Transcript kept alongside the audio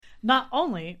Not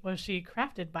only was she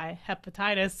crafted by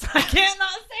hepatitis, I can't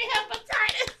not say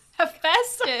hepatitis.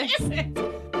 Hephaestus.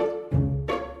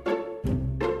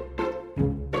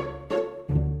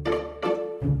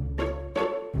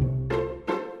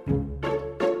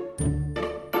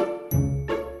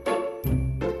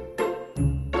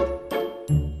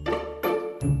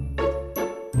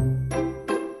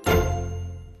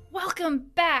 Welcome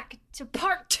back to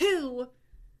part 2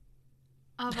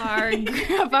 of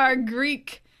our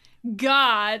Greek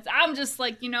gods. I'm just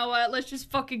like, you know what? Let's just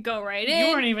fucking go right in.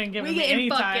 You weren't even giving me any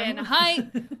time. We fucking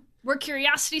hype. We're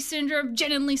Curiosity Syndrome,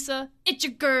 Jen and Lisa. It's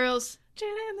your girls.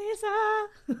 Jen and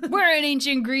Lisa. We're in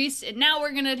ancient Greece, and now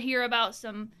we're gonna hear about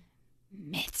some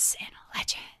myths and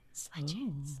legends.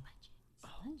 Legends.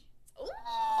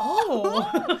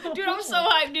 Oh. Dude, I'm so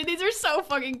hyped, dude. These are so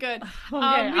fucking good. Okay,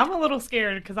 I'm a little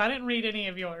scared because I didn't read any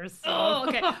of yours. So. Oh,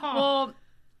 okay. Well,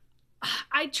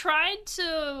 I tried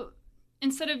to,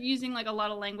 instead of using like a lot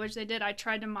of language they did, I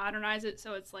tried to modernize it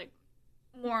so it's like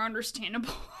more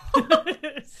understandable.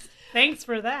 Thanks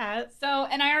for that. So,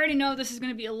 and I already know this is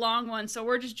going to be a long one, so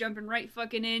we're just jumping right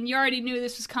fucking in. You already knew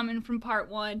this was coming from part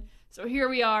 1. So here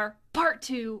we are, part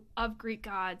 2 of Greek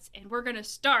gods, and we're going to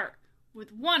start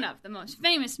with one of the most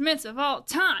famous myths of all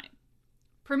time,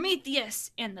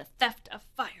 Prometheus and the theft of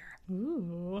fire.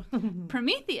 Ooh.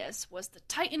 Prometheus was the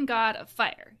Titan god of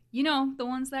fire. You know, the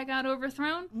ones that got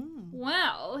overthrown?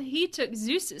 Well, he took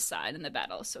Zeus's side in the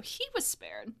battle, so he was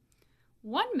spared.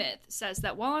 One myth says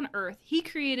that while on Earth, he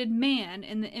created man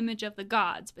in the image of the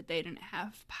gods, but they didn't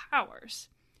have powers.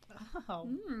 Oh,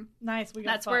 nice. We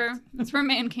got that's where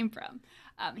man came from.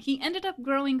 He ended up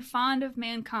growing fond of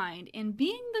mankind, and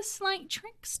being the slight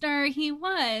trickster he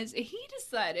was, he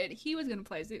decided he was going to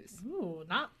play Zeus. Ooh,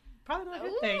 probably not a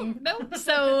good thing. Nope.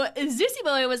 So Zeusy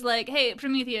boy was like, hey,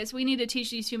 Prometheus, we need to teach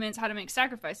these humans how to make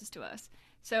sacrifices to us.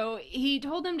 So he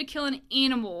told them to kill an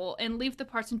animal and leave the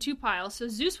parts in 2 piles. So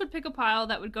Zeus would pick a pile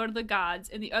that would go to the gods,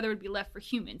 and the other would be left for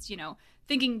humans, you know,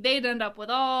 thinking they'd end up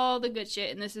with all the good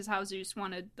shit, and this is how Zeus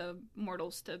wanted the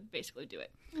mortals to basically do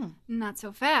it. Not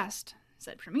so fast,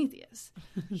 said Prometheus.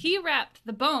 He wrapped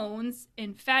the bones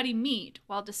in fatty meat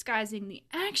while disguising the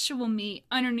actual meat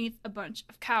underneath a bunch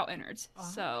of cow innards.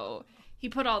 Oh. So he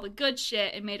put all the good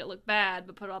shit and made it look bad,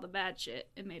 but put all the bad shit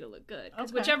and made it look good.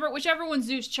 Because whichever one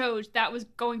Zeus chose, that was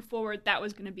going forward, that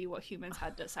was going to be what humans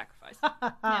had to sacrifice.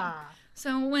 Yeah.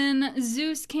 So when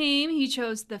Zeus came, he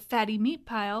chose the fatty meat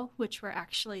pile, which were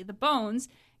actually the bones,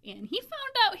 and he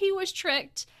found out he was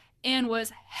tricked and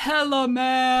was hella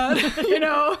mad, you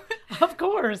know? Of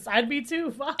course, I'd be too.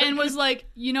 Fuck. And was like,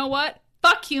 you know what?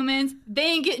 Fuck humans. They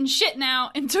ain't getting shit now,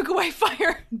 and took away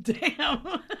fire.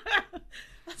 Damn.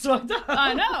 That's fucked up.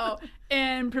 I know.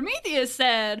 And Prometheus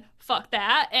said, fuck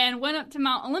that, and went up to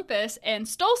Mount Olympus and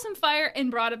stole some fire and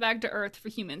brought it back to Earth for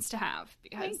humans to have.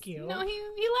 Because, thank you. You know,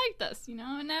 he liked us, you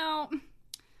know, and now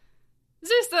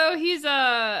Zeus, though,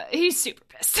 he's super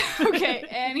pissed, okay,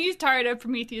 and he's tired of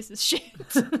Prometheus's shit.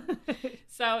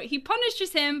 So he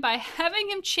punishes him by having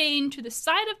him chained to the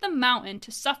side of the mountain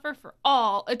to suffer for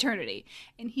all eternity.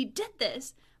 And he did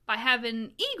this by having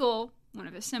an eagle, one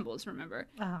of his symbols, remember,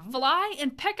 fly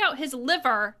and peck out his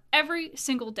liver every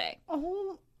single day.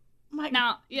 Oh my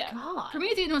God.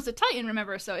 Prometheus was a Titan,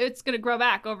 remember, so it's going to grow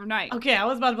back overnight. Okay, I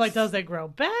was about to be like, does it grow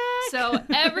back? So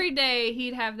every day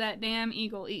he'd have that damn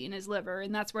eagle eating his liver,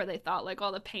 and that's where they thought like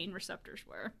all the pain receptors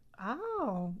were.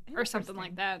 Oh, or something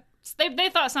like that. They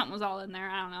thought something was all in there.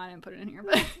 I don't know. I didn't put it in here,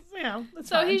 but yeah. That's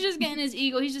so fine. he's just getting his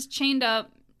eagle. He's just chained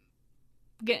up,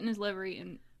 getting his liver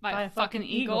eaten by a fucking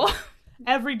eagle.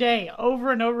 Every day,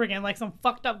 over and over again, like some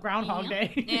fucked up Groundhog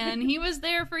Day. And he was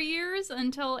there for years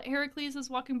until Heracles was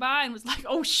walking by and was like,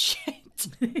 oh shit.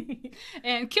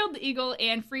 And killed the eagle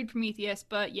and freed Prometheus.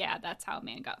 But yeah, that's how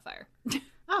man got fire.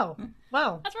 Oh,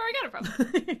 well. That's where I got it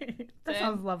from. That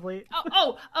sounds lovely.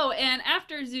 Oh, and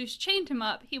after Zeus chained him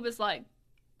up, he was like,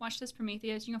 watch this,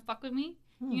 Prometheus. You gonna fuck with me?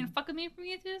 You gonna fuck with me,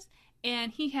 Prometheus?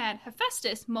 And he had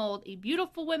Hephaestus mold a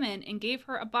beautiful woman and gave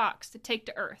her a box to take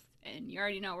to Earth. And you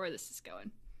already know where this is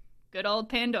going. Good old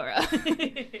Pandora.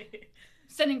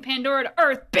 Sending Pandora to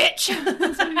Earth, bitch!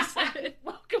 That's what he said.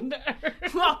 Welcome to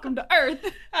Earth. Welcome to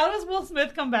Earth. How does Will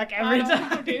Smith come back every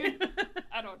time? Dude.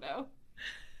 I don't know.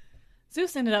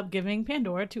 Zeus ended up giving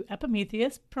Pandora to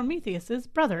Epimetheus, Prometheus's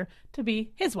brother, to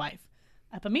be his wife.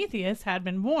 Epimetheus had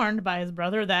been warned by his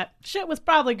brother that shit was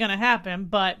probably going to happen,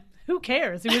 but who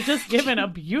cares? He was just given a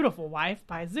beautiful wife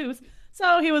by Zeus.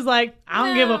 So he was like, I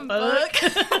don't give a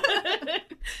fuck.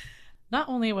 Not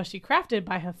only was she crafted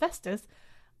by Hephaestus,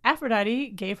 Aphrodite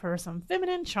gave her some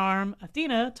feminine charm,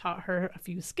 Athena taught her a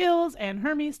few skills, and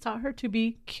Hermes taught her to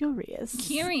be curious.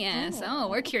 Curious. Oh,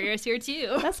 we're curious here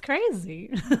too. That's crazy.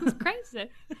 That's crazy.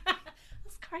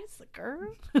 That's crazy,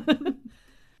 girl.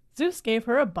 Zeus gave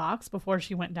her a box before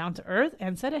she went down to Earth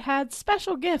and said it had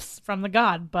special gifts from the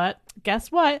god, but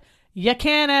guess what? You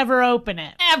can't ever open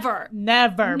it. Ever.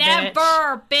 Never,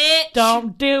 Never, bitch.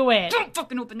 Don't do it. Don't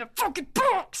fucking open that fucking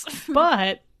box.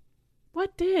 But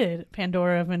what did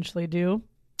Pandora eventually do?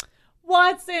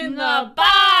 What's in the box?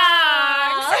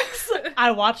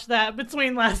 I watched that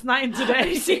between last night and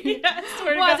today. I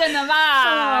swear to What's God. in the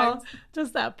box? Oh,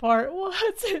 just that part.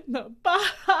 What's in the box?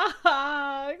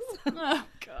 Oh,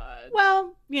 God.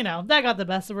 Well, that got the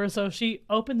best of her, so she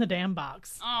opened the damn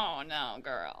box. Oh, no,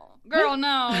 girl. Girl, no.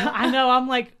 I know. I'm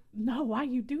like, no, why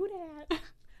you do that?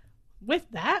 With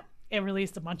that, it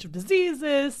released a bunch of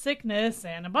diseases, sickness,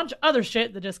 and a bunch of other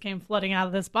shit that just came flooding out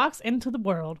of this box into the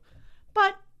world.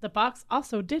 But the box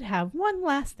also did have one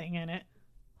last thing in it.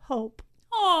 Hope.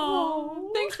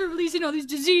 Oh, thanks for releasing all these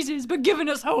diseases, but giving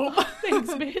us hope. Thanks,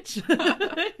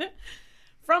 bitch.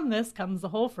 From this comes the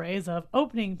whole phrase of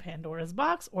opening Pandora's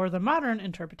box, or the modern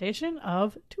interpretation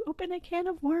of to open a can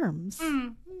of worms.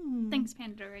 Thanks,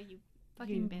 Pandora, you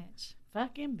fucking bitch.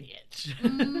 Fucking bitch.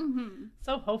 Mm-hmm.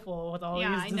 So hopeful with all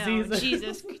Yeah, these I know. diseases.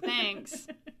 Jesus, thanks.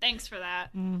 Thanks for that.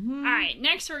 Mm-hmm. All right,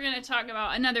 next we're going to talk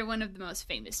about another one of the most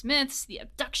famous myths, the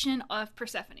abduction of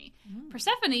Persephone.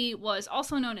 Persephone was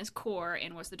also known as Kore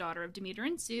and was the daughter of Demeter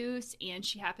and Zeus, and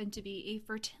she happened to be a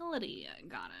fertility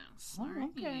goddess. Oh, All right.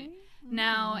 okay.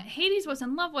 Now, Hades was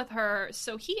in love with her,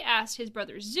 so he asked his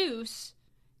brother Zeus,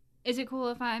 is it cool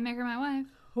if I make her my wife?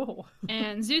 Oh.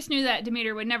 And Zeus knew that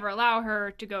Demeter would never allow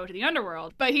her to go to the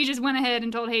underworld, but he just went ahead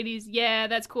and told Hades, yeah,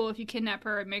 that's cool if you kidnap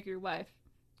her and make her your wife.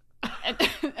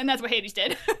 And that's what Hades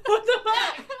did. What the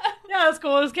fuck? Yeah, that's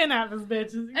cool. Just kidnap this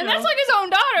bitch. And that's like his own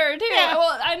daughter, too. Yeah.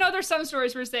 Well, I know there's some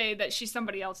stories where say that she's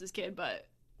somebody else's kid, but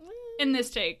in this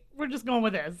take, we're just going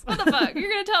with this. what the fuck?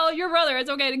 You're going to tell your brother it's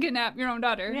okay to kidnap your own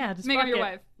daughter. Yeah, just make fuck her your it.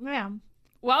 wife. Yeah.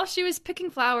 While she was picking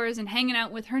flowers and hanging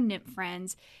out with her nymph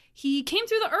friends, he came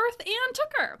through the earth and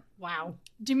took her. Wow.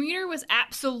 Demeter was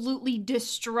absolutely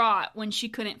distraught when she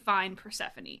couldn't find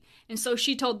Persephone. And so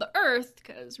she told the earth,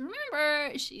 because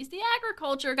remember, she's the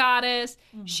agriculture goddess,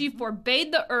 she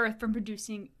forbade the earth from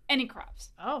producing any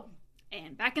crops. Oh.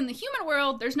 And back in the human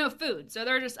world, there's no food. So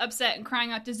they're just upset and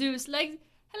crying out to Zeus, like,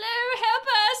 hello, help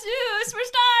us, Zeus, we're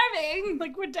starving.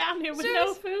 Like, we're down here with Zeus,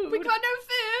 no food. We got no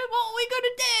food. What are we going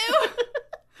to do?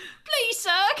 Please,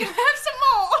 sir, can I have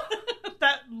some more?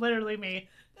 That literally me.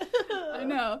 I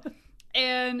know.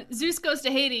 And Zeus goes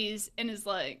to Hades and is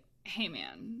like, hey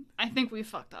man, I think we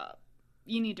fucked up.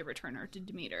 You need to return her to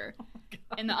Demeter.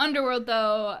 In the underworld,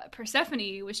 though,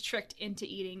 Persephone was tricked into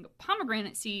eating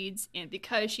pomegranate seeds, and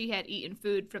because she had eaten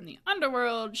food from the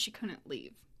underworld, she couldn't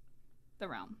leave the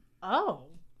realm. Oh.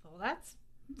 Well, that's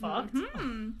fucked.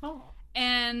 Mhm. Oh.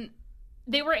 And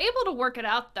they were able to work it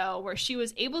out, though, where she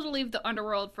was able to leave the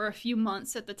underworld for a few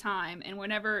months at the time, and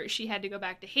whenever she had to go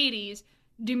back to Hades,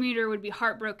 Demeter would be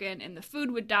heartbroken, and the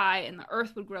food would die, and the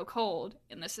earth would grow cold.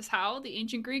 And this is how the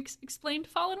ancient Greeks explained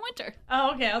fall and winter.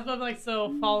 Oh, okay. I was about to like,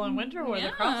 so fall and winter where the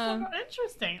crops Yeah. are.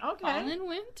 Interesting. Okay. Fall and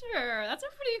winter. That's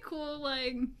a pretty cool,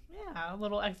 like... Yeah, a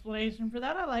little explanation for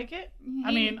that. I like it. I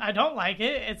Hey. mean, I don't like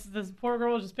it. It's this poor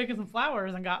girl just picking some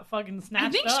flowers and got fucking snatched I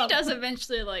think up. she does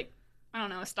eventually, like, I don't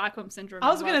know, Stockholm Syndrome. I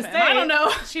was love going to him. say. I don't know.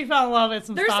 She fell in love with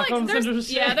some Stockholm Syndrome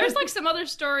shit. Yeah, there's like some other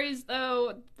stories,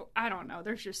 though. I don't know.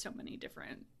 There's just so many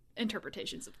different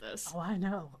interpretations of this. Oh, I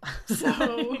know.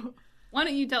 So, why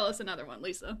don't you tell us another one,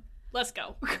 Lisa? Let's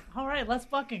go. All right, let's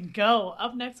fucking go.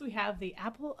 Up next, we have the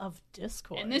Apple of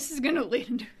Discord. And this is going to lead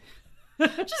into...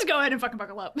 Just go ahead and fucking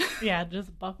buckle up. Yeah,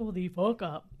 just buckle the fuck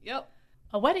up. Yep.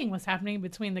 A wedding was happening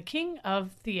between the king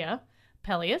of Thea,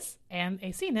 Peleus, and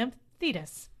a sea nymph,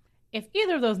 Thetis. If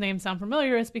either of those names sound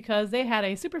familiar, it's because they had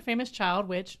a super famous child,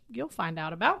 which you'll find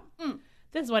out about.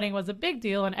 This wedding was a big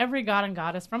deal, and every god and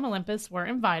goddess from Olympus were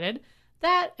invited.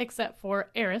 That, except for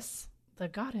Eris, the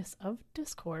goddess of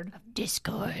Discord.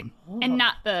 Discord. And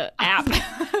not the app.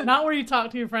 Not where you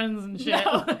talk to your friends and shit.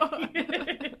 No.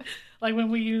 Like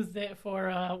when we used it for,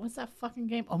 what's that fucking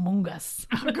game? Among Us.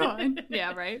 Oh, God.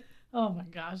 Yeah, right? Oh, my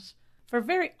gosh. For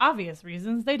very obvious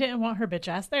reasons, they didn't want her bitch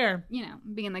ass there. You know,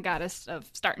 being the goddess of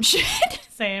starting shit.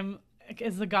 Same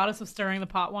as the goddess of stirring the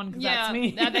pot one, because that's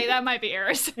me. that might be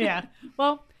Eris. Yeah.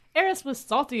 Well, Eris was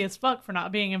salty as fuck for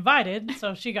not being invited,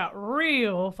 so she got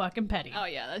real fucking petty. Oh,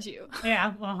 yeah, that's you.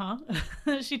 Yeah,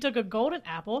 She took a golden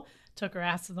apple, took her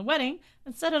ass to the wedding,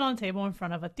 and set it on a table in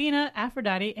front of Athena,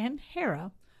 Aphrodite, and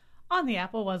Hera. On the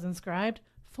apple was inscribed,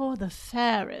 for the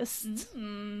fairest.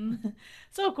 Mm.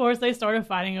 So, of course, they started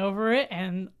fighting over it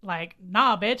and like,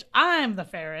 nah, bitch, I'm the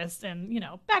fairest. And,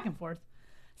 back and forth.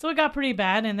 So it got pretty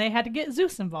bad and they had to get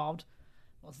Zeus involved.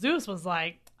 Well, Zeus was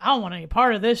like, I don't want any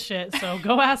part of this shit, so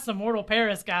go ask the mortal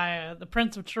Paris guy, the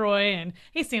Prince of Troy, and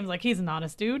he seems like he's an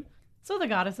honest dude. So the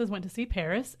goddesses went to see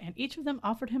Paris, and each of them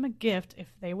offered him a gift if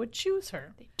they would choose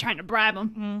her. Trying to bribe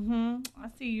him. I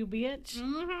see you, bitch.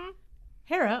 Mm-hmm.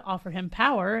 Hera offered him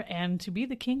power and to be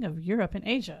the king of Europe and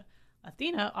Asia.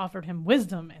 Athena offered him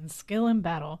wisdom and skill in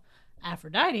battle.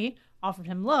 Aphrodite offered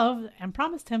him love and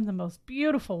promised him the most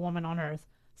beautiful woman on earth.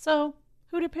 So,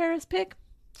 who did Paris pick?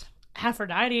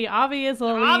 Aphrodite,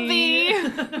 obviously.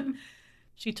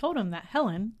 She told him that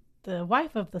Helen, the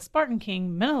wife of the Spartan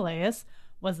king Menelaus,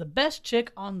 was the best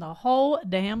chick on the whole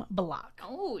damn block.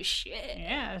 Oh, shit.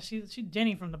 Yeah, she's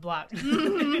Jenny from the block.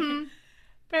 Mm-hmm.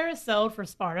 Paris sailed for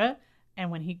Sparta,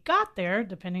 and when he got there,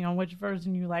 depending on which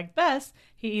version you like best,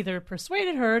 he either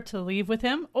persuaded her to leave with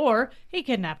him or he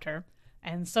kidnapped her.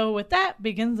 And so with that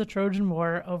begins the Trojan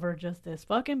War over just this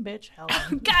fucking bitch,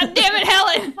 Helen. God damn it,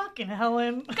 Helen! Fucking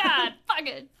Helen. God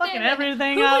fucking Fucking damn it.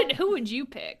 everything up. Who would you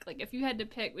pick? Like, if you had to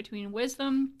pick between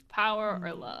wisdom, power,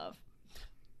 or love?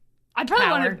 I'd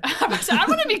probably I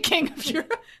want to be king of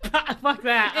Europe. Fuck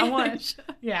that. I want,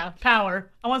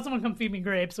 power. I want someone to come feed me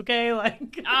grapes, okay?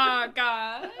 Like. Oh,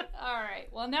 God. All right.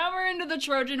 Well, now we're into the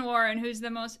Trojan War, and who's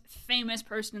the most famous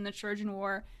person in the Trojan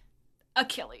War?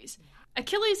 Achilles.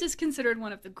 Achilles is considered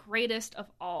one of the greatest of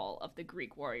all of the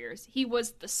Greek warriors. He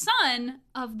was the son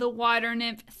of the water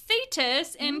nymph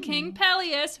Thetis and King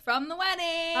Peleus from the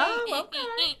wedding. Oh,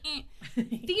 okay.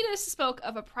 Thetis spoke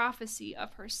of a prophecy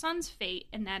of her son's fate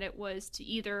and that it was to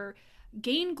either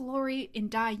gain glory and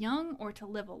die young or to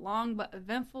live a long but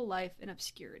eventful life in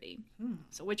obscurity.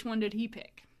 So which one did he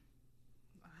pick?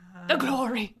 The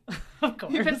glory. Of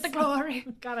course. You picked the glory.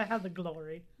 Gotta have the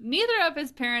glory. Neither of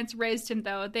his parents raised him,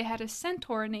 though. They had a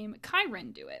centaur named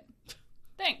Chiron do it.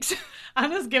 Thanks. I'll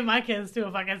just give my kids to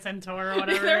a fucking centaur or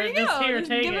whatever. There you just go. Here,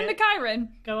 Just take give it. him to Chiron.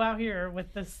 Go out here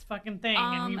with this fucking thing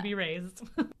and you be raised.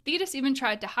 Thetis even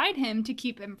tried to hide him to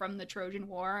keep him from the Trojan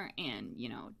War and,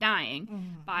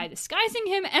 dying by disguising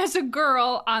him as a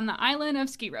girl on the island of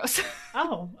Skyros.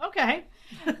 Oh, okay.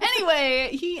 Anyway,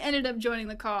 he ended up joining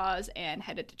the cause and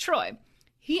headed to Troy.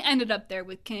 He ended up there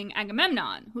with King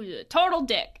Agamemnon, who's a total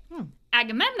dick.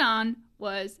 Agamemnon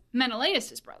was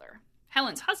Menelaus' brother,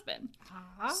 Helen's husband.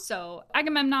 So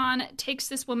Agamemnon takes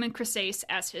this woman Chryseis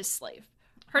as his slave.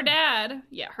 Her dad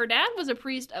was a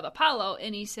priest of Apollo,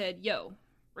 and he said, yo,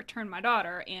 return my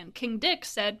daughter. And King Dick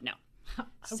said no.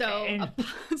 Okay.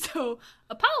 So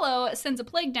Apollo sends a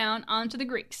plague down onto the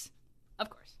Greeks, of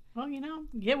course. Well,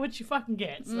 get what you fucking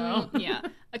get, so. Yeah.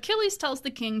 Achilles tells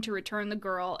the king to return the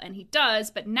girl, and he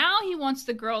does, but now he wants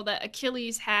the girl that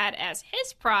Achilles had as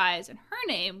his prize, and her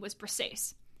name was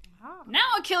Briseis. Oh. Now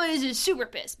Achilles is super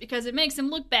pissed because it makes him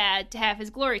look bad to have his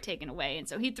glory taken away, and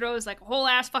so he throws like a whole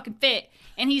ass fucking fit,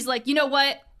 and he's like, you know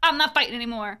what? I'm not fighting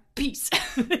anymore. Peace.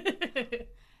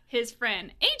 His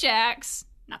friend Ajax,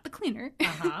 not the cleaner,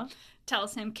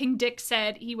 tells him King Dick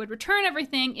said he would return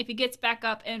everything if he gets back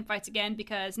up and fights again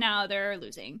because now they're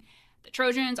losing. The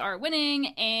Trojans are winning,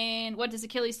 and what does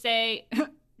Achilles say?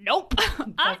 Nope.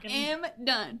 I am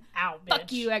done. Ow, bitch.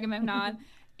 Fuck you, Agamemnon.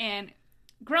 And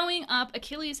growing up,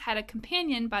 Achilles had a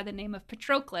companion by the name of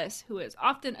Patroclus, who is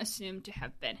often assumed to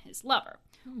have been his lover.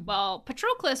 Well,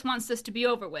 Patroclus wants this to be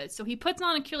over with, so he puts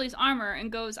on Achilles' armor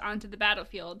and goes onto the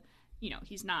battlefield.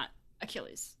 He's not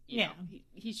Achilles. You know,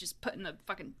 he's just putting the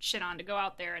fucking shit on to go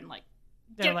out there and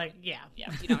They're like, yeah.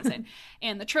 Yeah, you know what I'm saying?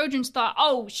 And the Trojans thought,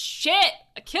 oh shit,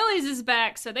 Achilles is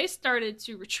back. So they started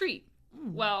to retreat.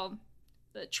 Well,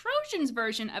 the Trojans'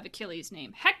 version of Achilles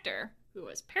named Hector, who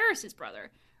was Paris'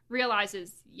 brother,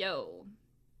 realizes, yo,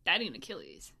 that ain't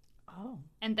Achilles. Oh.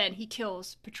 And then he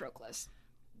kills Patroclus.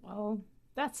 Well,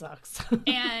 that sucks.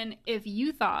 And if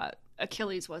you thought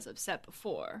Achilles was upset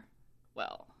before,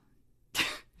 well,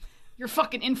 you're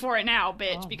fucking in for it now,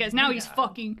 bitch, because now he's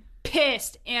fucking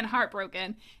pissed and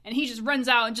heartbroken, and he just runs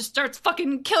out and just starts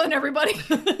fucking killing everybody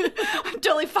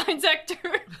until he finds Hector.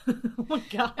 Oh my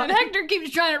god. And Hector keeps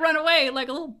trying to run away like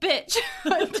a little bitch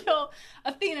until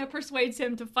Athena persuades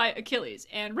him to fight Achilles.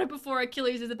 And right before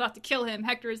Achilles is about to kill him,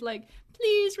 Hector is like,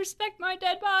 please respect my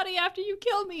dead body after you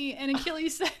kill me. And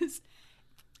Achilles says,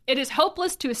 it is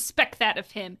hopeless to expect that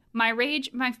of him. My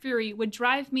rage, my fury would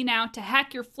drive me now to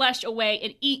hack your flesh away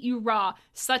and eat you raw.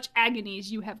 Such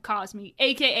agonies you have caused me.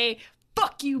 AKA,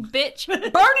 fuck you, bitch. Burn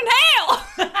in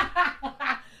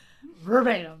hell!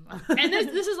 Verbatim. And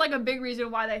this is like a big reason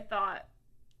why they thought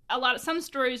some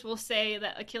stories will say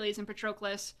that Achilles and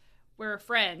Patroclus were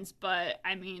friends, but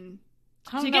I mean,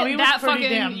 I don't know, he was pretty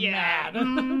damn mad.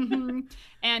 Mhm.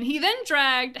 And he then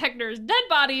dragged Hector's dead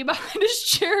body behind his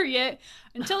chariot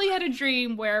until he had a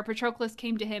dream where Patroclus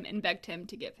came to him and begged him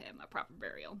to give him a proper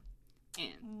burial.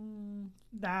 And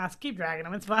Nah, keep dragging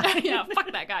him. It's fine. yeah,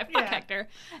 fuck that guy. Fuck Hector.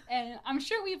 And I'm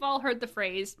sure we've all heard the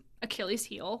phrase Achilles'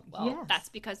 heel. Well, Yes. that's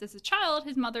because as a child,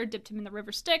 his mother dipped him in the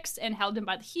river Styx and held him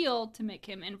by the heel to make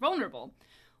him invulnerable.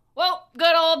 Well,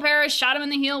 good old Paris shot him in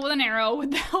the heel with an arrow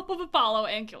with the help of Apollo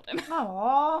and killed him.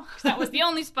 Aww. That was the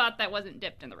only spot that wasn't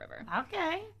dipped in the river.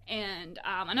 Okay. And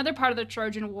another part of the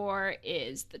Trojan War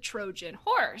is the Trojan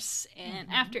horse. And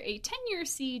after a 10-year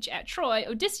siege at Troy,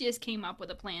 Odysseus came up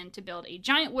with a plan to build a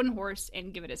giant wooden horse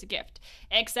and give it as a gift.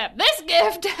 Except this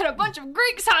gift had a bunch of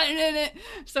Greeks hiding in it.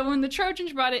 So when the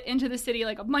Trojans brought it into the city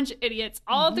like a bunch of idiots,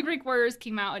 all of the Greek warriors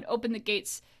came out and opened the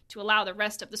gates to allow the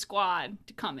rest of the squad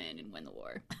to come in and win the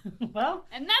war. Well,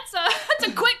 And that's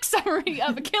a quick summary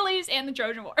of Achilles and the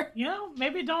Trojan War. you know,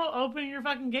 maybe don't open your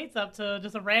fucking gates up to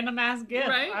just a random ass gift.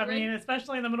 Right, I right. mean,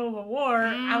 especially in the middle of a war.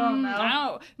 I don't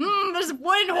know. There's a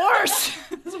wooden horse.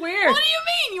 It's weird. What do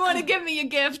you mean you want to give me a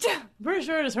gift? I'm pretty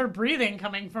sure it's her breathing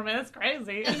coming from it. It's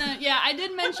crazy. And then, yeah, I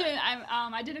did mention,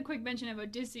 I did a quick mention of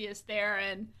Odysseus there,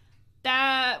 and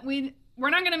that we're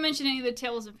not going to mention any of the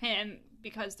tales of him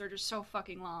because they're just so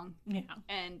fucking long. Yeah.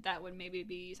 And that would maybe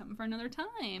be something for another time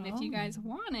if you Oh. guys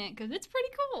want it, because it's pretty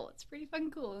cool. It's pretty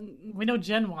fucking cool. And, We know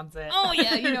Jen wants it. oh,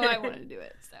 yeah, you know I wanted to do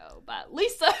it. So, but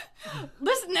Lisa,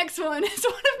 this next one is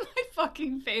one of my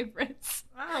fucking favorites.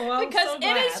 Oh, well, Because I'm so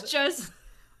it glad. is just,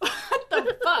 what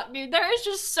the fuck, dude? There is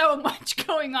just so much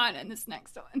going on in this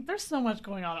next one. There's so much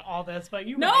going on in all this, but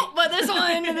you No, right. but this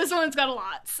one's got a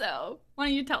lot. So why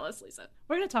don't you tell us, Lisa?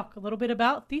 We're going to talk a little bit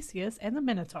about Theseus and the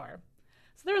Minotaur.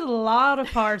 So there's a lot of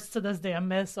parts to this damn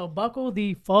myth, so buckle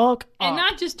the fuck up. And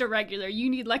not just a regular. You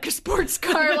need like a sports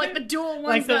car, like the dual ones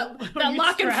Like the- that you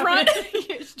lock in strap front. it.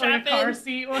 You Like strap a car in.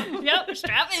 seat one. Yep,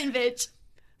 strap in, bitch.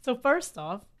 So first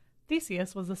off,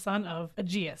 Theseus was the son of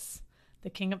Aegeus,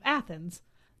 the king of Athens.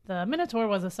 The Minotaur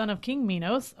was the son of King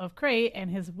Minos of Crete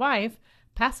and his wife,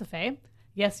 Pasiphae.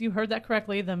 Yes, you heard that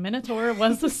correctly. The Minotaur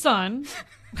was the son.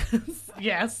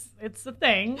 Yes, it's a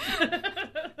thing.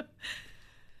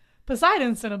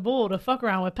 Poseidon sent a bull to fuck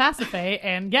around with Pasiphae,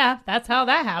 and yeah, that's how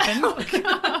that happened. How do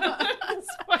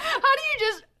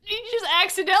you just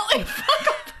accidentally fuck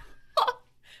up?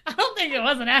 I don't think it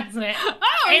was an accident.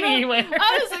 I don't Anywhere. know.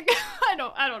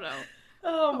 I don't know.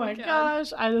 Oh my God.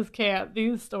 gosh, I just can't.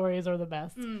 These stories are the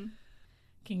best.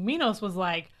 King Minos was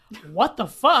like, what the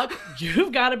fuck?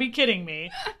 You've got to be kidding me.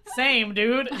 Same,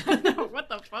 dude. What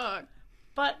the fuck?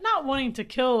 But not wanting to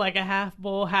kill like a half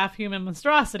bull, half human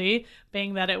monstrosity,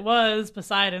 being that it was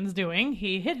Poseidon's doing,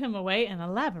 he hid him away in a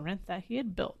labyrinth that he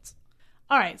had built.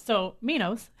 All right, so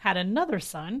Minos had another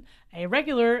son, a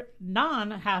regular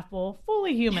non-half bull,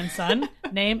 fully human son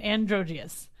named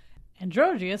Androgeus.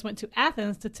 Androgeus went to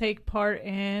Athens to take part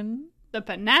in... The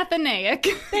Panathenaic.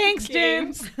 Thanks, Jen.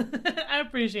 Games. I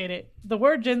appreciate it. The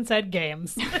word Jen said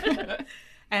games.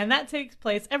 And that takes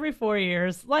place every 4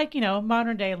 years, like,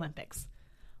 modern day Olympics.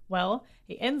 Well,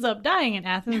 he ends up dying in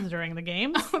Athens during the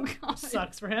games. Oh, God.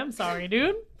 Sucks for him. Sorry,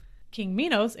 dude. King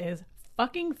Minos is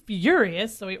fucking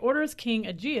furious, so he orders King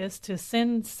Aegeus to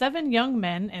send 7 young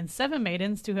men and 7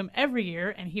 maidens to him every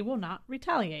year, and he will not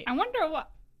retaliate. I wonder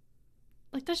what.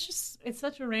 Like, that's just. It's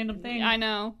such a random thing. I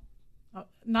know.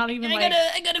 Not even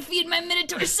I gotta feed my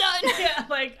Minotaur son. Yeah,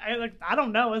 I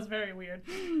don't know. It's very weird.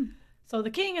 So the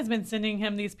king has been sending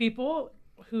him these people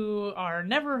who are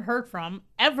never heard from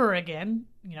ever again,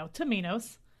 to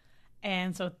Minos.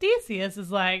 And so Theseus is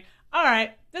like, all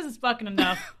right, this is fucking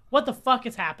enough. What the fuck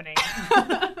is happening?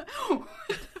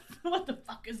 What the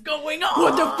fuck is going on?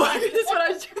 What the fuck? That's what I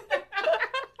was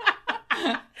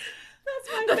That's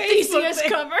my The Facebook Theseus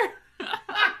thing. cover.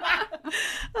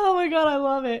 Oh my god, I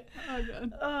love it. Oh,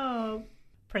 God. Oh.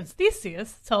 Prince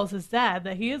Theseus tells his dad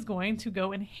that he is going to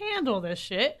go and handle this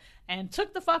shit and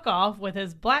took the fuck off with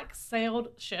his black sailed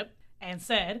ship and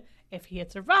said if he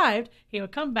had survived, he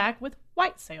would come back with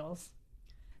white sails.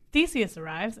 Theseus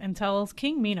arrives and tells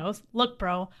King Minos, look,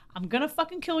 bro, I'm gonna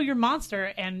fucking kill your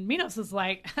monster. And Minos is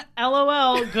like,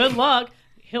 LOL, good luck.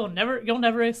 You'll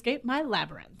never escape my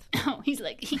labyrinth. Oh, he's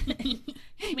like, You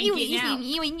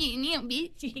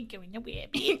ain't going nowhere,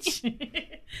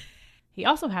 bitch. He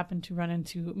also happened to run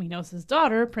into Minos'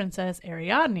 daughter, Princess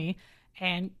Ariadne,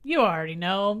 and you already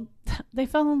know, they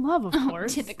fell in love, of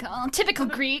course. Typical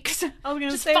Greeks. I was going to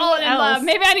Just say falling what in else? love.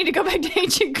 Maybe I need to go back to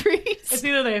ancient Greece. It's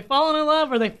either they fallen in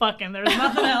love or they fucking. There's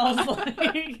nothing else.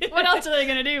 What else are they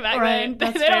gonna do back Right, then?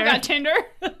 that's They don't fair. got Tinder.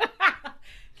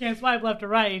 Can't swipe left or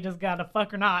right. You just got to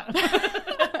fuck or not.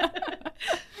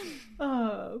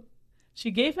 She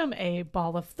gave him a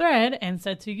ball of thread and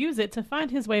said to use it to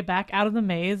find his way back out of the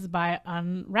maze by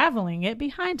unraveling it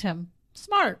behind him.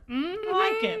 Smart. I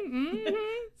like it.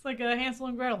 It's like a Hansel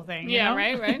and Gretel thing. You know?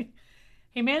 Right.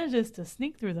 He manages to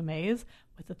sneak through the maze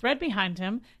with the thread behind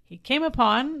him. He came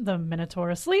upon the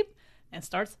Minotaur asleep and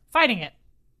starts fighting it.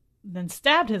 Then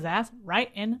stabbed his ass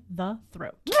right in the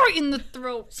throat. Right in the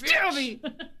throat. Stab me.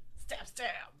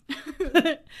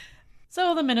 Stab.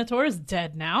 So the Minotaur is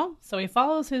dead now, so he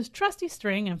follows his trusty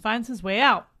string and finds his way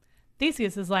out.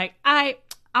 Theseus is like, I'm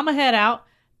gonna head out,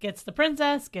 gets the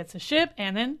princess, gets a ship,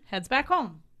 and then heads back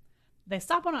home. They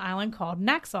stop on an island called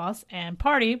Naxos and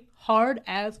party hard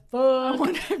as fuck. I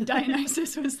wonder if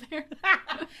Dionysus was there.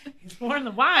 He's pouring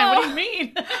the wine. What do you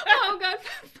mean? Oh, God.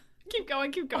 Keep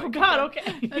going. Oh, God,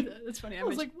 okay. That's funny. I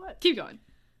was like, what? Keep going.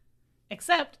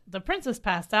 Except the princess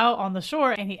passed out on the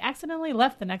shore and he accidentally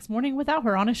left the next morning without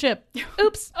her on a ship.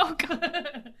 Oops. Oh,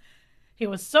 God. He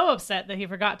was so upset that he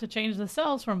forgot to change the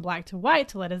cells from black to white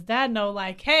to let his dad know,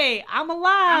 like, hey, I'm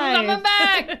alive. I'm coming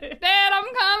back. Dad,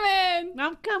 I'm coming.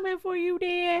 I'm coming for you,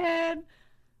 Dad.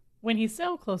 When he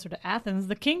sailed closer to Athens,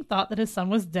 the king thought that his son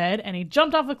was dead and he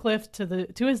jumped off a cliff to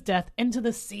his death into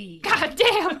the sea. God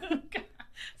damn.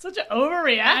 Such an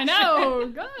overreaction. I know.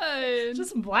 Good.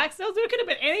 Just some black cells. It could have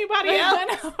been anybody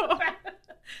else.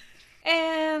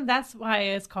 And that's why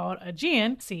it's called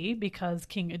Aegean Sea, because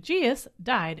King Aegeus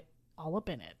died all up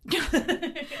in it.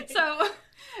 So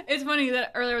it's funny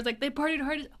that earlier it was like they partied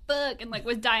hard as fuck and like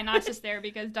was Dionysus there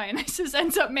because Dionysus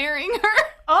ends up marrying her.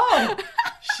 Oh,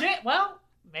 shit. Well,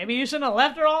 maybe you shouldn't have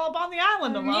left her all up on the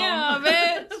island alone. Yeah,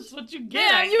 bitch. That's what you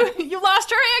get. Yeah, you lost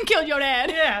her and killed your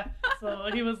dad. Yeah. So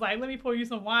he was like, let me pour you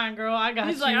some wine, girl. I got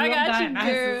you. He's like, I got you,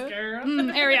 Dionysus, girl.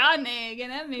 Ariadne, get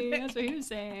at me. That's what he was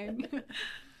saying.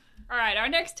 All right, our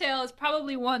next tale is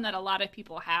probably one that a lot of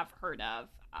people have heard of.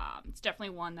 It's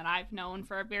definitely one that I've known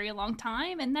for a very long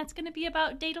time, and that's going to be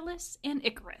about Daedalus and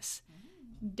Icarus.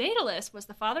 Daedalus was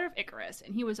the father of Icarus,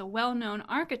 and he was a well-known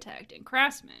architect and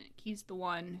craftsman. He's the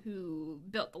one who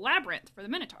built the labyrinth for the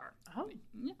Minotaur. Oh.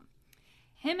 Yeah.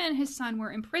 Him and his son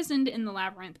were imprisoned in the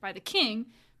labyrinth by the king,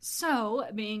 so,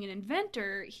 being an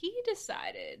inventor, he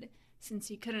decided, since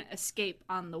he couldn't escape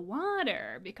on the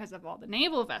water because of all the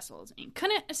naval vessels, and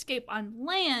couldn't escape on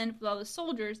land with all the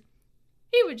soldiers,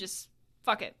 he would just,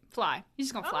 fuck it, fly. He's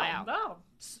just gonna fly out. No.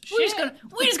 We're just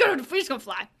gonna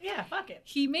fly. Yeah, fuck it.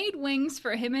 He made wings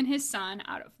for him and his son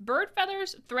out of bird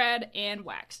feathers, thread, and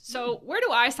wax. So where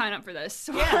do I sign up for this?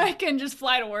 So I can just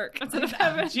fly to work instead of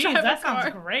having to drive that a car.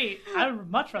 sounds great. I would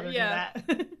much rather do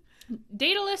that.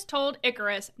 Daedalus told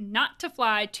Icarus not to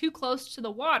fly too close to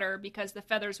the water because the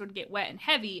feathers would get wet and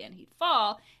heavy and he'd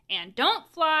fall. And don't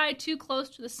fly too close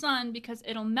to the sun because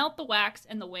it'll melt the wax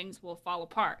and the wings will fall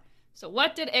apart. So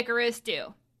what did Icarus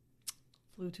do?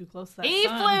 Flew too close to that He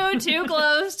sun. flew too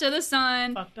close to the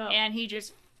sun. Fucked up. And he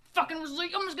just fucking was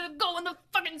like, I'm just gonna go in the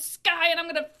fucking sky and I'm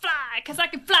gonna fly because I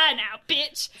can fly now,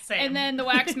 bitch. Same. And then the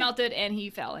wax melted and he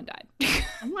fell and died.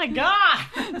 Oh my god.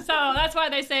 So that's why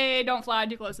they say don't fly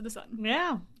too close to the sun.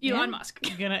 Yeah. Elon Musk.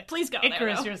 You're gonna Please go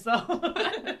Icarus there, yourself.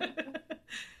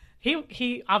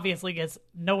 He obviously gets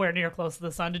nowhere near close to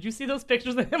the sun. Did you see those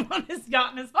pictures of him on his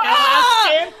yacht in his skin?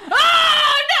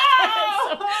 Oh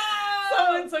no!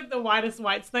 Someone took the whitest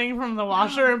whites thing from the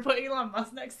washer and put Elon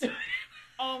Musk next to it.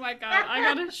 Oh my god, I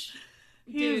gotta...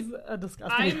 He's Dude, a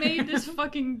disgusting I made this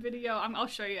fucking video. I'll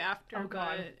show you after. Oh,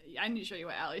 God. I need to show you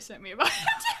what Allie sent me about it.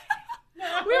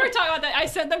 We were talking about that. I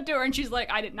sent them to her and she's like,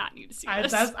 I did not need to see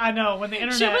this. I know, when the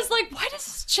internet... She was like, why does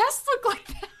his chest look like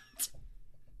that?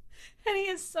 And he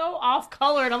is so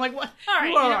off-colored. I'm like, what? All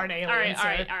right, you are an alien, all right.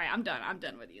 sir. I'm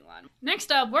done with Elon.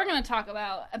 Next up, we're going to talk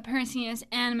about Perseus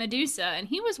and Medusa, and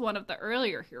he was one of the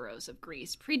earlier heroes of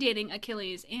Greece, predating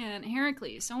Achilles and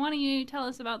Heracles. So why don't you tell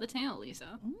us about the tale,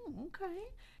 Lisa? Oh, okay.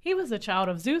 He was the child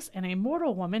of Zeus and a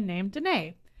mortal woman named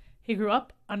Danae. He grew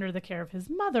up under the care of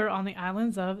his mother on the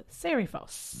islands of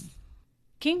Seriphos.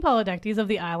 King Polydectes of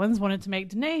the islands wanted to make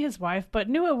Danae his wife, but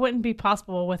knew it wouldn't be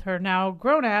possible with her now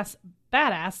grown-ass,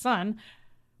 badass son,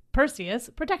 Perseus,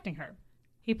 protecting her.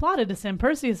 He plotted to send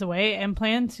Perseus away and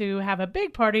planned to have a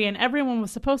big party, and everyone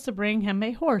was supposed to bring him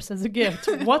a horse as a gift.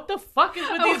 What the fuck is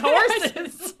with these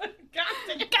horses?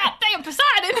 God damn,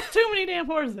 Poseidon! Too many damn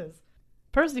horses.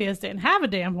 Perseus didn't have a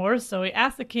damn horse, so he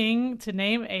asked the king to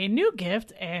name a new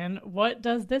gift, and what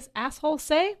does this asshole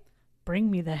say? Bring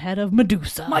me the head of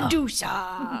Medusa.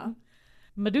 Medusa!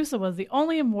 Medusa was the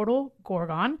only immortal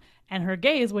Gorgon, and her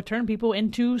gaze would turn people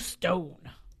into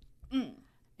stone.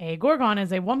 A Gorgon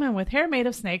is a woman with hair made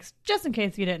of snakes, just in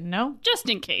case you didn't know. Just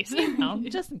in case. No,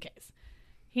 just in case.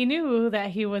 He knew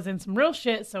that he was in some real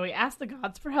shit, so he asked the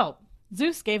gods for help.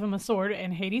 Zeus gave him a sword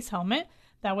and Hades' helmet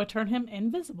that would turn him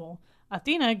invisible.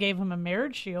 Athena gave him a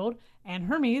mirrored shield, and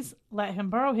Hermes let him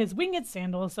borrow his winged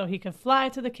sandals so he could fly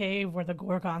to the cave where the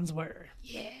Gorgons were.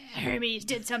 Yeah, Hermes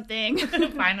did something.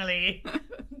 Finally.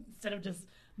 Instead of just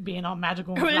being all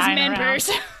magical and With his flying man around.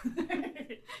 purse.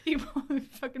 He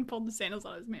fucking pulled the sandals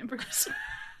out of his man purse.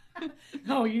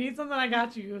 Oh, you need something? I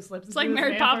got you. Slips It's like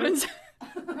Mary Poppins.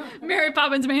 Mary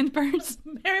Poppins' man purse.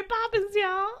 Mary Poppins,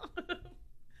 y'all.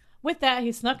 With that,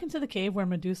 he snuck into the cave where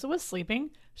Medusa was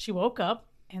sleeping. She woke up,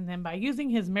 and then by using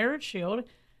his mirrored shield,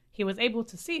 he was able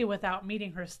to see without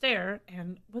meeting her stare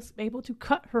and was able to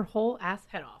cut her whole ass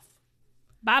head off.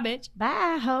 Bye, bitch.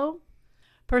 Bye, ho.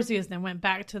 Perseus then went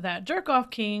back to that jerk-off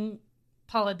king,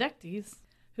 Polydectes,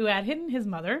 who had hidden his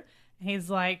mother. And he's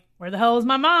like, where the hell is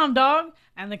my mom, dog?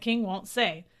 And the king won't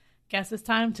say. Guess it's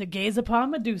time to gaze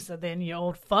upon Medusa then, you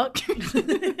old fuck.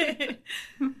 Scared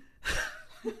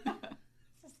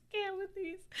with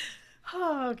these.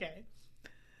 Oh, okay.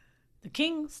 The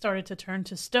king started to turn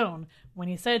to stone. When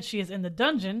he said she is in the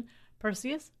dungeon,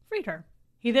 Perseus freed her.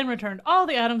 He then returned all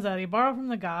the items that he borrowed from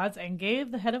the gods and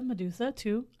gave the head of Medusa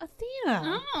to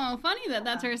Athena. Oh, funny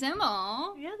that's her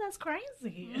symbol. Yeah, that's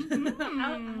crazy.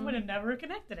 I would have never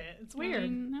connected it. It's weird. I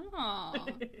know.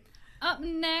 Up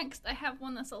next, I have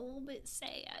one that's a little bit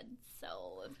sad.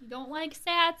 So if you don't like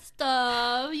sad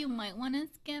stuff, you might want to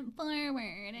skip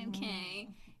forward, okay?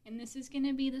 And this is going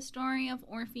to be the story of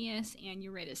Orpheus and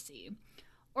Eurydice.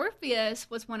 Orpheus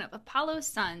was one of Apollo's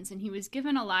sons, and he was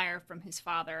given a lyre from his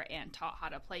father and taught how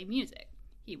to play music.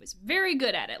 He was very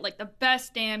good at it, like the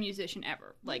best damn musician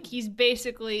ever. Like, he's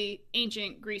basically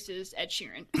ancient Greece's Ed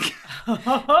Sheeran.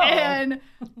 And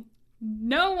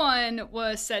no one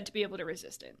was said to be able to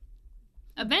resist it.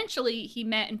 Eventually, he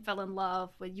met and fell in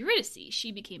love with Eurydice.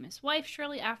 She became his wife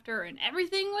shortly after, and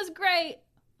everything was great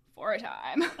for a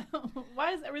time.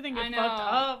 Why is everything I get know.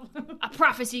 fucked up? A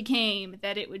prophecy came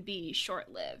that it would be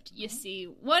short-lived. You see,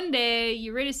 one day,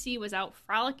 Eurydice was out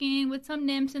frolicking with some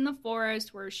nymphs in the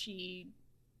forest where she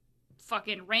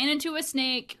fucking ran into a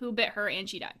snake who bit her and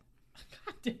she died.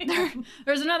 God damn.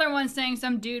 There's another one saying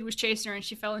some dude was chasing her and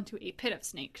she fell into a pit of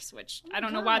snakes, which I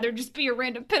don't know why there'd just be a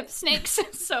random pit of snakes.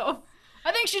 So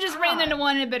I think she just ran into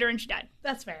one and it bit her and she died.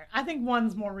 That's fair. I think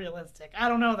one's more realistic. I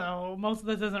don't know, though. Most of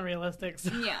this isn't realistic.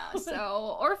 So. Yeah,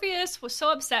 so Orpheus was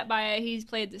so upset by it. He's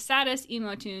played the saddest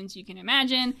emo tunes you can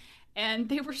imagine. And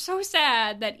they were so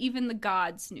sad that even the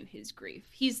gods knew his grief.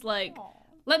 He's like,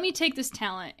 let me take this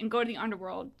talent and go to the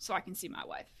underworld so I can see my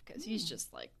wife. Because he's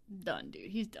just like, done,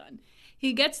 dude. He's done.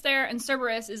 He gets there and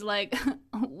Cerberus is like,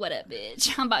 what up,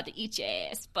 bitch? I'm about to eat your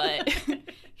ass. But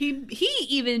he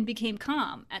even became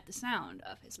calm at the sound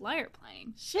of his lyre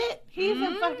playing. Shit. He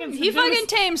even fucking He fucking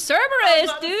tamed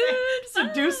Cerberus, dude.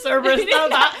 Seduce Cerberus. No,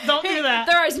 don't do that.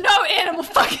 There is no animal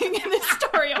fucking in this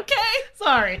story, okay?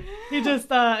 Sorry. He just,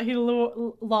 he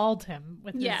lulled him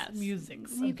with his music.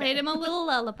 He played him a little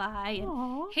lullaby.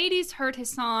 Aww. Hades heard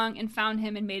his song and found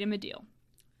him and made him a deal.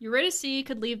 Eurydice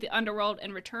could leave the underworld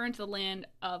and return to the land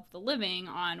of the living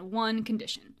on one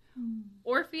condition.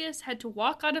 Orpheus had to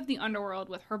walk out of the underworld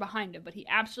with her behind him, but he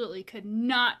absolutely could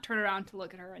not turn around to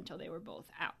look at her until they were both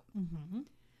out. Mm-hmm.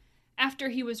 After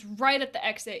he was right at the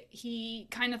exit, he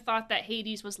kind of thought that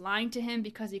Hades was lying to him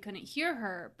because he couldn't hear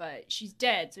her, but she's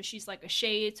dead, so she's like a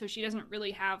shade, so she doesn't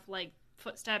really have, like,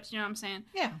 footsteps, you know what I'm saying?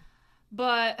 Yeah.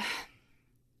 But,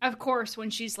 of course,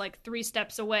 when she's, like, 3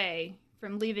 steps away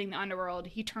from leaving the underworld,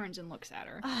 he turns and looks at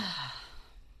her.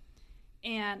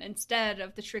 And instead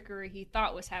of the trickery he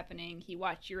thought was happening, he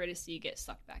watched Eurydice get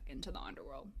sucked back into the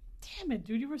underworld. Damn it,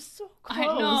 dude. You were so close. I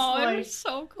know, like... it was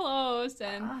so close.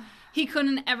 And he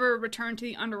couldn't ever return to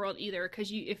the underworld either,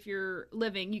 because if you're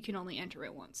living, you can only enter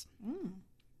it once.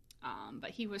 But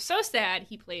he was so sad,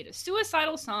 he played a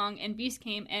suicidal song, and beasts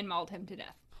came and mauled him to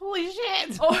death. Holy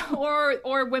shit.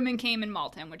 Or women came and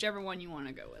mauled him, whichever one you want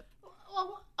to go with.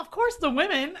 Well, of course the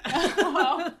women.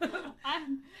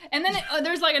 And then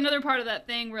there's like another part of that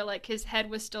thing where like his head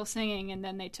was still singing, and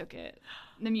then they took it.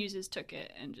 The muses took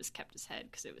it and just kept his head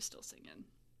because it was still singing.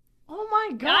 Oh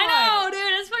my god! I know, dude.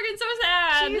 It's fucking so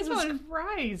sad. Jesus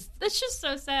Christ! It's just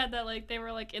so sad that like they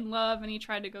were like in love, and he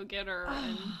tried to go get her,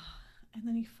 and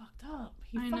then he fucked up.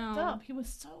 He fucked up. He was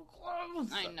so close.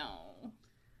 I know.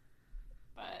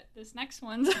 But this next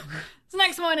one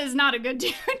is not a good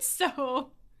dude. So.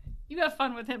 You have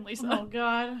fun with him, Lisa. Oh,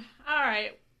 God. All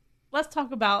right. Let's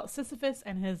talk about Sisyphus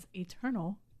and his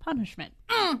eternal punishment.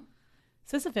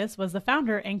 Sisyphus was the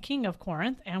founder and king of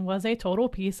Corinth and was a total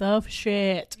piece of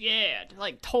shit. Yeah,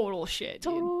 like total shit,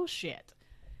 dude. Total shit.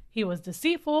 He was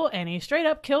deceitful and he straight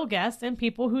up killed guests and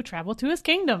people who traveled to his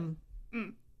kingdom.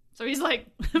 So he's like,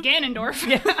 Ganondorf.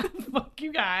 Yeah, fuck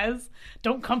you guys.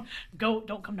 Don't come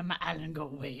to my island, go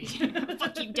away.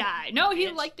 Fuck you, die. No, he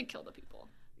liked to kill the people.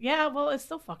 Yeah, well, it's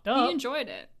still fucked up. He enjoyed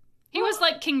it. He was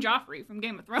like King Joffrey from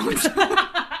Game of Thrones.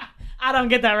 I don't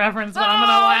get that reference, but I'm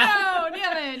gonna laugh. No,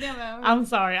 damn it. I'm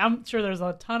sorry. I'm sure there's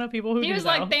a ton of people who He was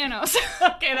like Thanos.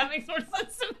 Okay, that makes more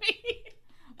sense to me.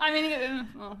 I mean,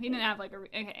 he didn't have like a...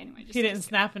 Okay, anyway. He didn't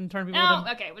snap and turn people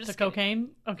to cocaine?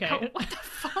 Okay. Oh, what the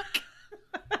fuck?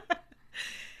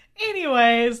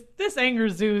 Anyways, this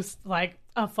angers Zeus like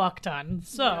a fuck ton.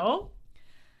 So,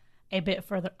 a bit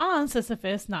further on,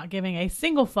 Sisyphus, not giving a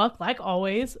single fuck like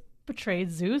always,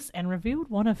 betrayed Zeus and revealed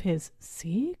one of his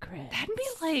secrets. That'd be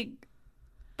like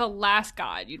the last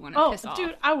god you'd want to piss off.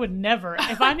 Dude, I would never.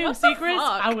 If I knew secrets,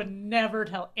 fuck? I would never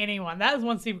tell anyone. That is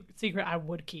one secret I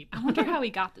would keep. I wonder how he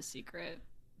got the secret.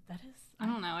 That is... I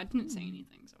don't know. I didn't say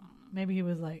anything, so I don't know. Maybe he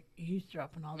was like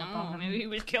eavesdropping all the No, maybe he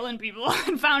was killing people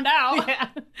and found out. Yeah.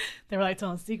 They were like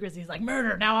telling secrets. He's like,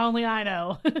 murder, now only I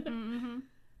know. Mm-hmm.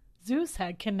 Zeus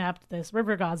had kidnapped this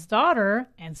river god's daughter,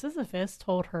 and Sisyphus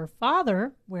told her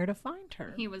father where to find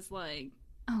her. He was like,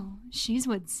 oh, she's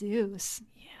with Zeus.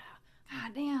 Yeah.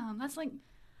 God damn, that's like,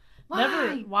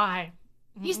 why? Why?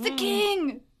 He's the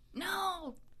king.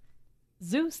 No.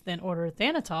 Zeus then ordered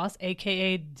Thanatos,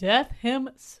 a.k.a. Death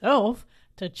himself,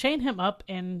 to chain him up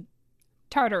in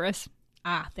Tartarus.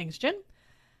 Thanks, Jen.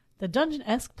 The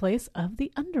dungeon-esque place of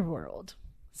the underworld.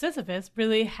 Sisyphus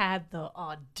really had the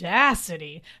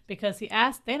audacity because he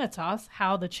asked Thanatos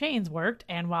how the chains worked,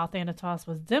 and while Thanatos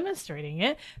was demonstrating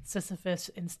it, Sisyphus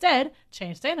instead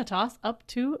changed Thanatos up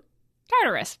to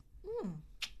Tartarus.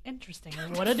 Interesting.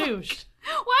 What a douche.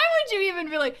 Why would you even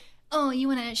be like, oh, you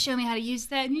want to show me how to use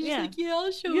that? And you're just like, yeah,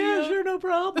 I'll show you. Yeah, sure, no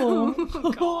problem.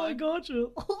 Oh, God. I got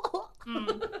you.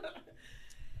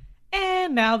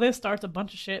 And now this starts a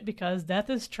bunch of shit because Death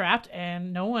is trapped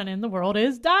and no one in the world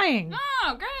is dying.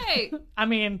 Oh, great. I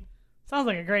mean, sounds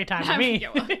like a great time to me. Yeah,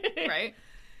 well, right?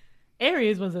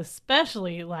 Ares was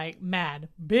especially mad,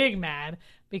 big mad,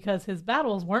 because his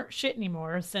battles weren't shit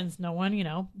anymore since no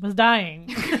one, was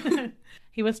dying.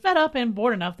 He was fed up and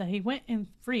bored enough that he went and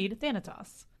freed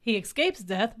Thanatos. He escapes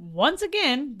death once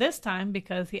again, this time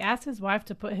because he asked his wife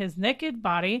to put his naked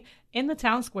body in the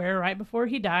town square right before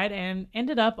he died and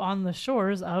ended up on the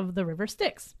shores of the river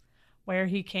Styx, where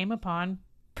he came upon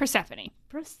Persephone.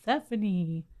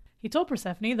 He told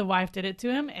Persephone the wife did it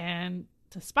to him and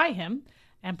to spite him,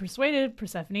 and persuaded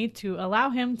Persephone to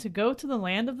allow him to go to the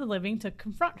land of the living to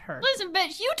confront her. Listen,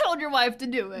 bitch, you told your wife to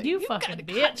do it. You fucking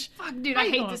bitch. Fuck, dude, How I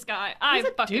you hate going? this guy.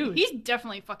 He's He's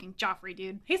definitely fucking Joffrey,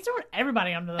 dude. He's throwing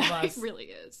everybody under the bus. He really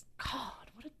is.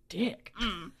 God, what a dick.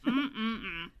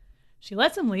 Mm. She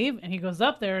lets him leave, and he goes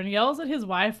up there and yells at his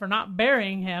wife for not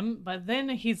burying him, but then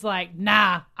he's like,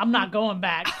 nah, I'm not going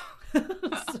back.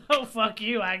 So fuck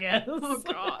you, I guess. Oh,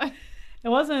 God. It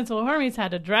wasn't until Hermes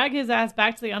had to drag his ass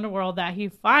back to the underworld that he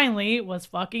finally was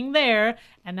fucking there,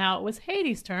 and now it was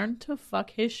Hades' turn to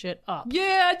fuck his shit up.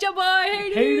 Yeah, jump on,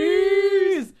 Hades!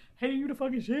 Hades! Hey, you the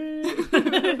fucking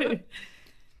shit!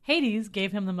 Hades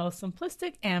gave him the most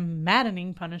simplistic and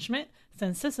maddening punishment,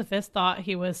 since Sisyphus thought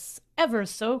he was ever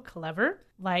so clever.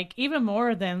 Like, even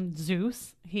more than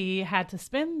Zeus, he had to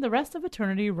spend the rest of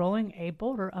eternity rolling a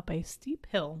boulder up a steep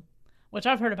hill. Which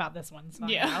I've heard about this one, so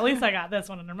yeah. At least I got this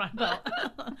one under my belt.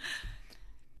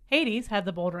 Hades had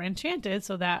the boulder enchanted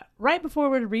so that right before it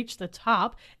would reach the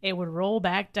top, it would roll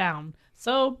back down.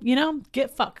 So,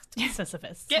 get fucked,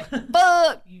 Sisyphus. Get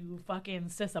fucked! You fucking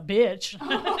sis a bitch. Oh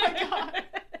my God.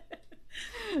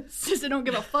 Sissa don't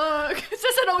give a fuck.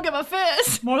 Sissa don't give a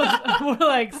fist. More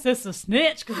like sis a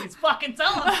snitch because he's fucking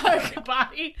telling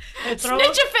everybody. Snitch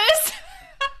a fist!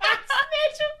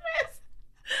 Snitch a fist!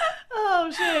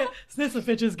 Oh shit!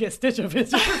 Snitch-a-fitches get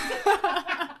stitch-a-fitches.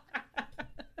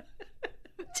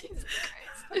 Jesus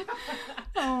Christ!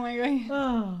 Oh my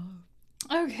God.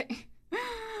 Oh. Okay. Whew,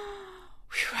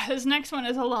 this next one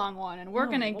is a long one, and we're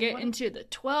gonna get into the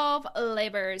 12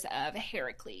 labors of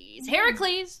Heracles.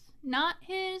 Heracles, not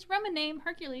his Roman name,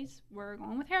 Hercules. We're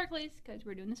going with Heracles because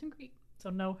we're doing this in Greek. So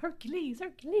no Hercules.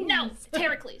 No, it's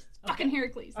Heracles. Fucking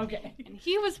Heracles. Okay. And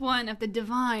he was one of the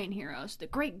divine heroes, the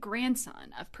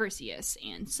great-grandson of Perseus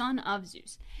and son of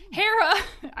Zeus. Hera,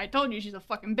 I told you she's a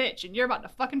fucking bitch, and you're about to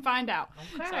fucking find out.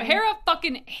 Okay. So Hera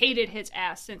fucking hated his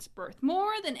ass since birth,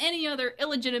 more than any other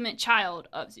illegitimate child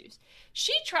of Zeus.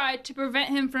 She tried to prevent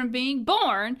him from being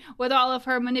born with all of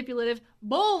her manipulative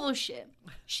bullshit.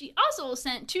 She also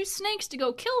sent 2 snakes to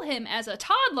go kill him as a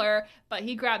toddler, but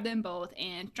he grabbed them both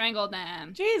and strangled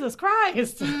them. Jesus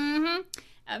Christ. Mm-hmm.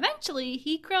 Eventually,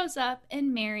 he grows up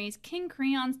and marries King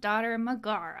Creon's daughter,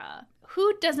 Megara.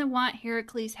 Who doesn't want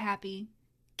Heracles happy?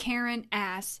 Karen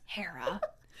ass Hera.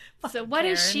 So Fucking what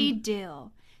does Karen. she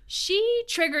do? She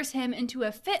triggers him into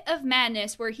a fit of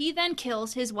madness where he then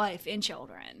kills his wife and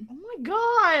children. Oh my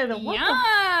god! What Yeah.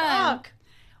 the fuck?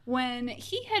 When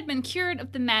he had been cured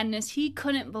of the madness, he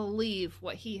couldn't believe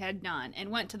what he had done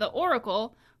and went to the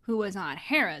Oracle, who was on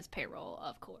Hera's payroll,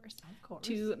 of course,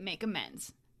 to make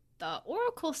amends. The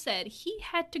Oracle said he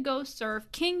had to go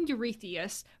serve King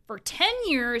Eurystheus for 10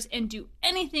 years and do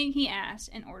anything he asked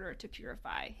in order to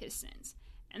purify his sins.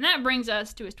 And that brings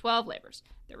us to his 12 labors.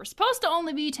 There were supposed to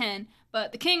only be 10,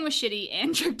 but the king was shitty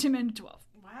and tricked him into 12.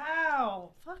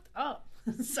 Wow, fucked up.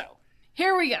 So,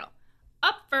 here we go.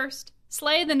 Up first,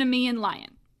 slay the Nemean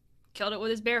lion. Killed it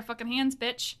with his bare fucking hands,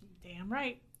 bitch. Damn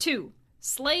right. 2,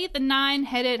 slay the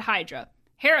 9-headed Hydra.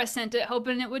 Hera sent it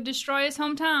hoping it would destroy his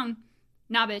hometown.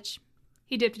 Nah, bitch.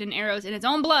 He dipped it in arrows in its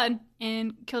own blood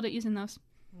and killed it using those.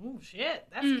 Oh shit,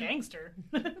 that's gangster.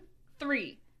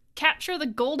 3, capture the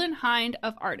golden hind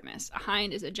of Artemis. A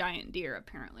hind is a giant deer,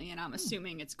 apparently, and I'm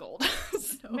assuming it's gold.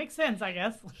 So, Makes sense, I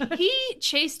guess. he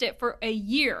chased it for a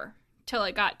year till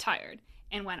it got tired.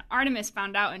 And when Artemis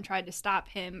found out and tried to stop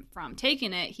him from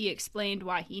taking it, he explained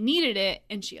why he needed it,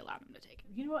 and she allowed him to take it.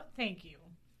 You know what? Thank you.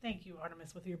 Thank you,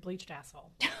 Artemis, with your bleached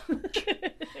asshole.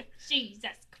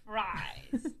 Jesus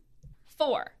Christ.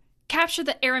 4, capture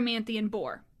the Erymanthian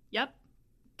boar. Yep,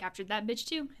 captured that bitch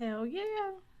too. Hell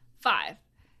yeah. 5,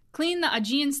 clean the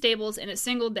Aegean stables in a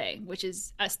single day, which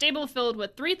is a stable filled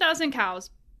with 3,000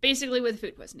 cows, basically with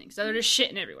food poisoning. So they're just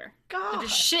shitting everywhere. God. They're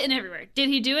just shitting everywhere. Did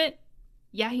he do it?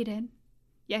 Yeah, he did.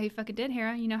 Yeah, he fucking did,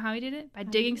 Hera. You know how he did it? By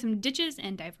digging some ditches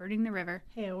and diverting the river.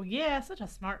 Hell yeah, such a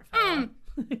smart fella.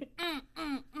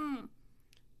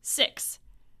 6,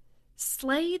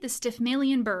 slay the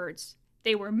Styphmalian birds.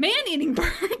 They were man-eating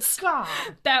birds God.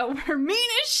 that were mean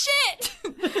as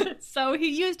shit. So he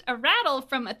used a rattle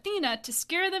from Athena to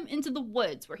scare them into the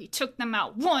woods, where he took them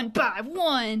out one by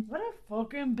one. What a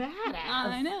fucking badass.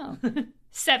 I know.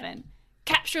 7,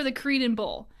 capture the Cretan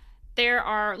bull. There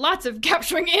are lots of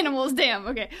capturing animals, damn.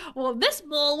 Okay. Well, this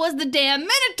bull was the damn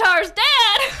Minotaur's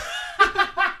dad.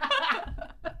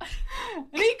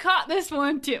 And he caught this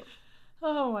one too.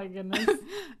 Oh my goodness.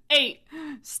 8,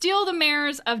 steal the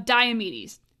mares of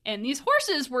Diomedes. And these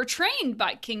horses were trained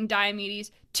by King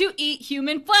Diomedes to eat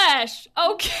human flesh.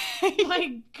 Okay.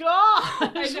 My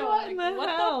God. I know, What in the what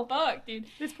hell? the fuck, dude?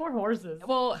 These poor horses.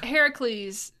 Well,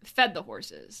 Heracles fed the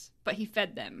horses, but he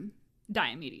fed them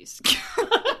Diomedes.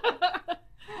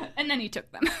 And then he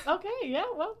took them. Okay, yeah,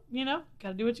 well, you know,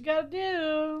 gotta do what you gotta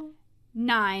do.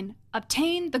 9,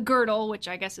 obtain the girdle, which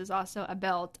I guess is also a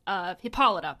belt, of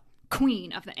Hippolyta,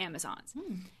 queen of the Amazons.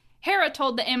 Hera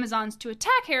told the Amazons to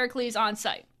attack Heracles on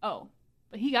sight. Oh,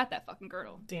 but he got that fucking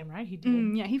girdle. Damn right he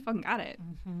did. Yeah, he fucking got it.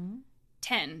 Mm-hmm.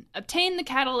 10, obtain the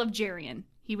cattle of Geryon.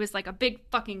 He was like a big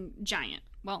fucking giant.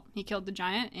 Well, he killed the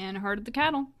giant and herded the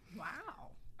cattle. Wow.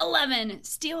 11,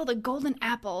 steal the golden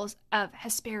apples of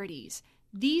Hesperides.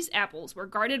 These apples were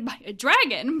guarded by a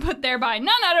dragon, but they're by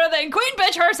none other than Queen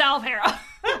Bitch herself, Hera.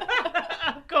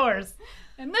 Of course.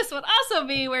 And this would also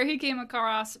be where he came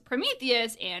across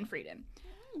Prometheus and freed him.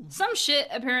 Some shit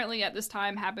apparently at this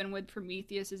time happened with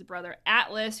Prometheus' brother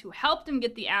Atlas, who helped him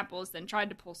get the apples, then tried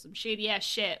to pull some shady ass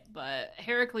shit, but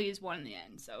Heracles won in the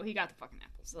end, so he got the fucking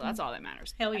apples. So that's all that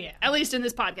matters. Hell yeah. At least in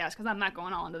this podcast, because I'm not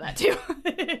going all into that too.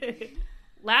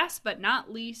 Last but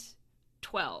not least,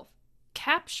 12.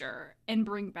 Capture and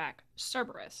bring back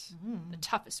Cerberus, the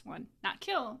toughest one. Not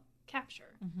kill,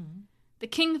 capture. The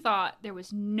king thought there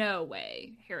was no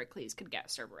way Heracles could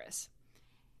get Cerberus.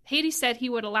 Hades said he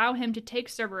would allow him to take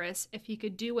Cerberus if he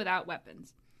could do without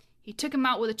weapons. He took him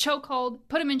out with a chokehold,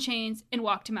 put him in chains, and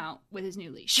walked him out with his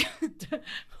new leash.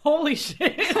 Holy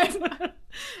shit.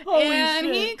 Holy and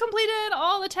shit. he completed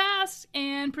all the tasks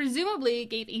and presumably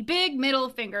gave a big middle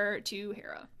finger to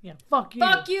Hera. Yeah, fuck you.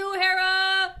 Fuck you,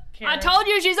 Hera! Karen. I told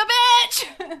you she's a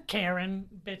bitch! Karen,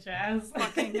 bitch ass.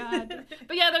 Fucking God.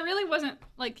 But yeah, there really wasn't,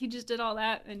 like, he just did all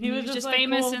that, and he was just like,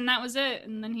 famous, cool. and that was it,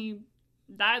 and then he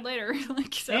died later.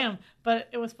 Like, so. Damn, but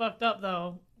it was fucked up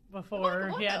though before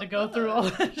What he had the to go fuck? through all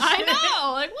that shit. I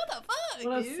know! Like, what the fuck,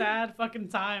 What a dude? sad fucking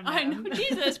time, I man. know,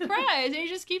 Jesus Christ. And he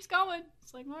just keeps going.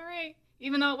 It's like, all right.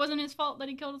 Even though it wasn't his fault that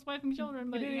he killed his wife and children,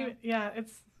 He but didn't you know. even- yeah,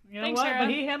 it's, you know Thanks, what? Sarah. But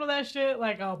he handled that shit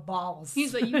like a boss.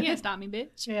 He's like, you can't stop me,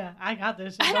 bitch. yeah, I got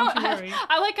this shit. I Don't know. you worry.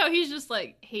 I like how he's just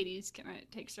like, Hades, can I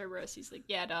take Cerberus? He's like,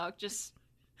 yeah, dog. Just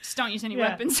don't use any Yeah.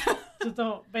 weapons. Just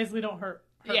basically don't hurt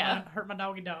Yeah. my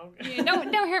doggy dog. Yeah,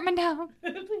 don't hurt my dog.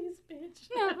 Please, bitch.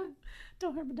 No.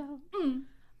 Don't hurt my dog. Mm.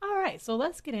 All right, so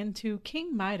let's get into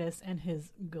King Midas and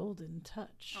his golden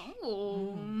touch.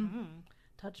 Oh. Mhm.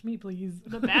 Touch me, please.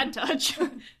 The bad touch.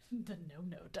 The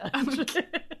no touch.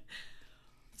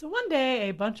 So one day,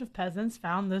 a bunch of peasants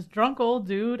found this drunk old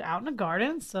dude out in a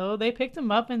garden, so they picked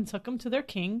him up and took him to their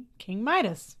king, King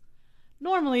Midas.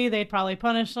 Normally, they'd probably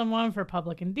punish someone for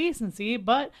public indecency,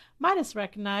 but Midas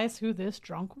recognized who this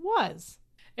drunk was.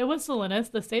 It was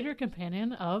Silenus, the satyr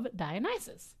companion of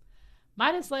Dionysus.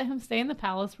 Midas let him stay in the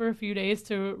palace for a few days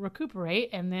to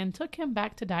recuperate and then took him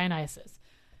back to Dionysus.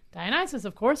 Dionysus,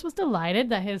 of course, was delighted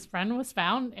that his friend was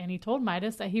found, and he told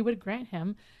Midas that he would grant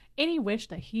him any wish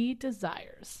that he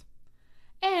desires.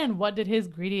 And what did his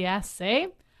greedy ass say?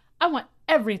 I want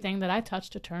everything that I touch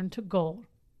to turn to gold.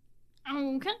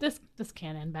 Okay. This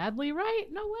can't end badly, right?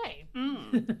 No way.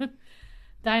 Mm.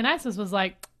 Dionysus was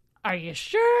like, are you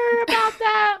sure about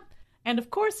that? And of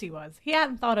course he was. He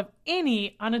hadn't thought of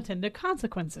any unintended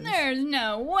consequences. There's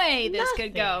no way this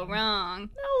could go Nothing. wrong.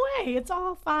 No way. It's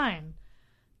all fine.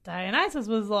 Dionysus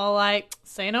was all like,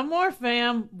 say no more,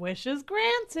 fam. Wishes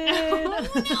granted.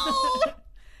 Oh, no.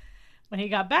 When he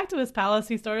got back to his palace,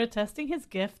 he started testing his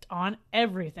gift on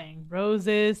everything.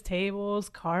 Roses, tables,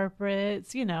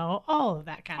 carpets, all of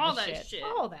that kind All of that shit. shit.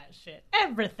 All that shit.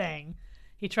 Everything.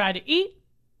 He tried to eat.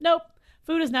 Nope.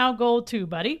 Food is now gold too,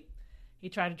 buddy. He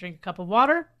tried to drink a cup of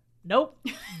water. Nope.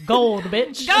 Gold,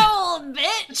 bitch. Gold,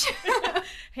 bitch.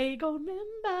 Hey, gold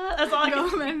member. That's all I Gold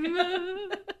can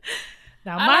member.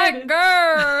 Now, I Midas.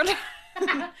 like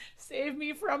gold. Save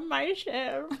me from my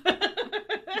share.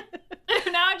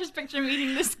 Now I just picture him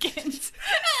eating the skins.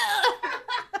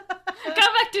 Come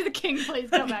back to the king,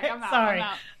 please. Come back. I'm out. Sorry. I'm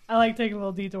out. I like taking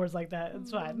little detours like that. It's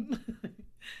fine.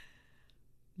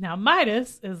 Now,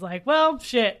 Midas is like, well,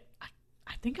 shit.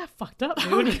 I think I fucked up,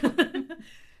 dude.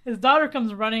 His daughter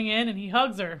comes running in and he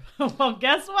hugs her. Well,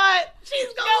 guess what? She's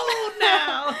gold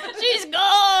now. She's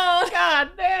gold. God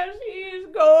damn, she's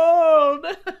gold.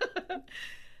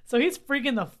 So he's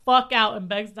freaking the fuck out and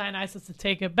begs Dionysus to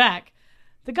take it back.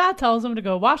 The god tells him to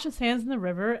go wash his hands in the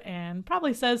river and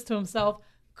probably says to himself,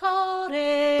 caught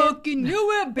it. Fucking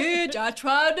knew it, bitch. I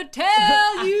tried to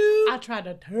tell you. I tried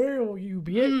to tell you,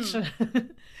 bitch.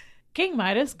 King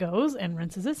Midas goes and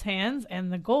rinses his hands,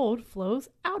 and the gold flows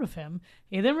out of him.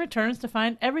 He then returns to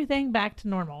find everything back to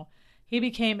normal. He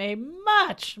became a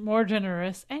much more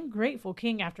generous and grateful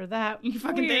king after that. You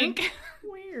fucking think?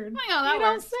 Weird. I know that You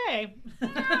works. don't say.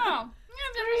 No.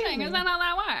 That's interesting. Is that how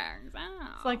that works?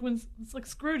 Oh. It's like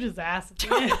Scrooge's ass at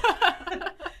the end.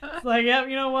 It's like, yep,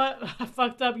 you know what? I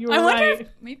fucked up. You were I wonder right. if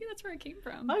maybe that's where it came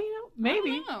from. Oh,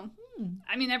 maybe. I don't know.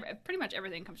 I mean, pretty much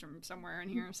everything comes from somewhere in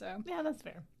here, so. Yeah, that's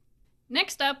fair.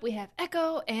 Next up, we have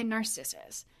Echo and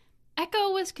Narcissus.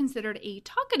 Echo was considered a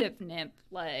talkative nymph.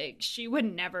 Like, she would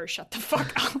never shut the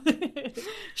fuck up.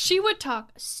 She would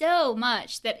talk so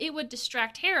much that it would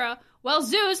distract Hera while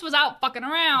Zeus was out fucking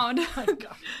around. Oh my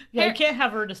God. Yeah, you can't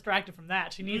have her distracted from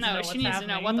that. She needs to know what's she needs happening.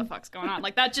 to know what the fuck's going on.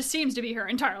 Like, that just seems to be her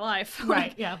entire life.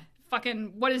 Right, yeah.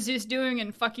 Fucking, what is Zeus doing?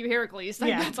 And fuck you, Heracles. Like,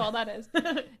 Yeah. that's all that is.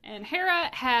 And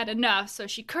Hera had enough, so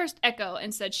she cursed Echo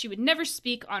and said she would never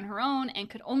speak on her own and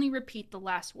could only repeat the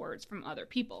last words from other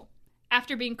people.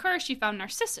 After being cursed, she found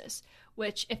Narcissus,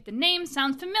 which, if the name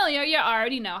sounds familiar, you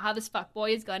already know how this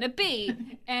fuckboy is gonna be,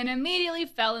 and immediately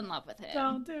fell in love with him.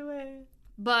 Don't do it.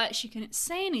 But she couldn't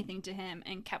say anything to him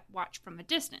and kept watch from a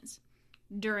distance.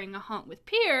 During a hunt with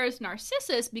peers,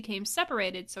 Narcissus became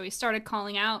separated, so he started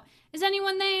calling out, "Is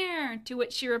anyone there?" To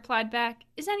which she replied back,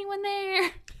 "Is anyone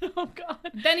there?" Oh, God.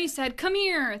 Then he said, "Come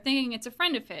here," thinking it's a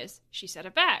friend of his. She said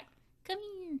it back, "Come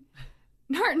here."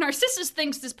 Narcissus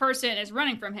thinks this person is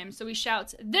running from him, so he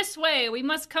shouts, "This way, we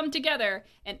must come together."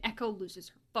 And Echo loses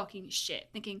her fucking shit,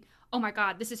 thinking, oh my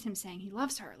God, this is him saying he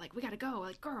loves her. Like, we gotta go.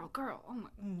 Like, girl, oh my.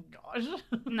 Gosh.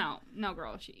 No,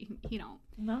 girl, he don't.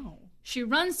 No. She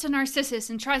runs to Narcissus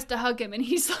and tries to hug him, and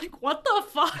he's like, what the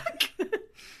fuck?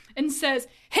 And says,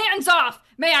 "Hands off!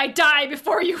 May I die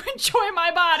before you enjoy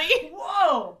my body!"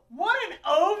 Whoa! What an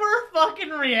over fucking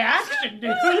reaction,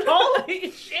 dude.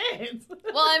 Holy shit.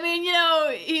 Well, I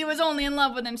mean, he was only in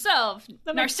love with himself.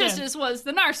 That makes Narcissus sense. was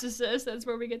the narcissist. That's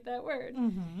where we get that word.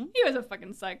 Mm-hmm. He was a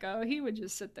fucking psycho. He would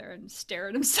just sit there and stare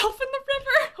at himself in the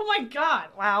river. Oh my God.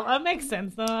 Wow. That makes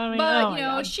sense, though. I mean, But, oh my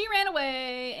God. she ran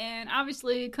away and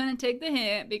obviously couldn't take the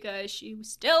hint because she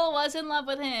still was in love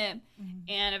with him.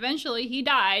 And eventually he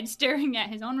died staring at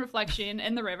his own reflection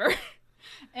in the river.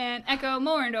 And Echo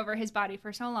mourned over his body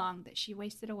for so long that she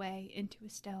wasted away into a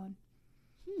stone.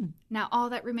 Now all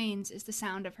that remains is the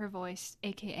sound of her voice,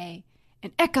 aka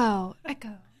an echo,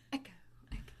 echo, echo,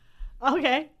 echo.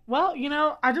 Okay. Well,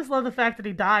 I just love the fact that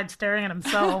he died staring at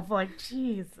himself. Like,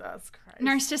 Jesus Christ.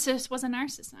 Narcissus was a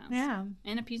narcissist. Yeah.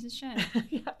 And a piece of shit.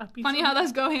 Yeah. a piece Funny of- how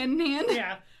those go hand in hand.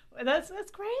 Yeah. That's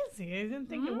crazy. I didn't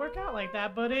think it'd work out like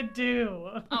that, but it do.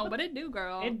 Oh, but it do,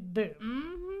 girl. It do.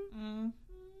 Mm-hmm. Mm.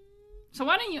 So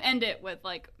why don't you end it with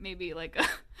like maybe like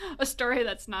a story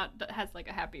that has like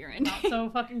a happier ending? Not so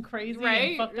fucking crazy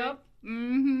Right? and fucked up.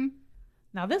 Mm-hmm.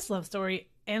 Now this love story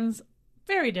ends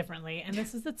very differently, and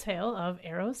this is the tale of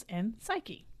Eros and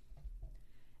Psyche.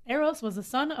 Eros was the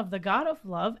son of the god of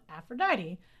love,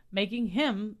 Aphrodite, making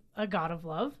him a god of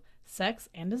love, sex,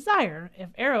 and desire. If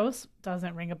Eros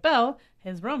doesn't ring a bell,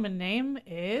 his Roman name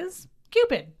is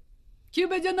Cupid.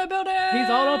 Cupid's in the building. He's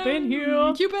all up in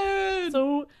here. Cupid.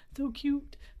 So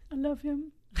cute. I love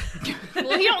him.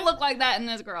 Well, he don't look like that in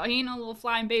this girl. He ain't a little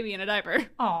flying baby in a diaper.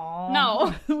 Aww.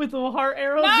 No. With little heart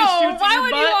arrows. No. Just shoots Why in would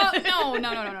your you?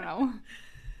 butt. No.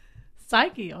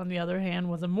 Psyche, on the other hand,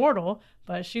 was immortal,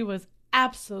 but she was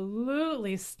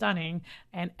absolutely stunning,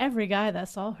 and every guy that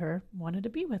saw her wanted to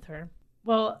be with her.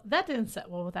 Well, that didn't set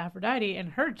well with Aphrodite and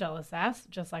her jealous ass,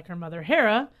 just like her mother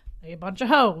Hera, a bunch of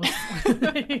hoes.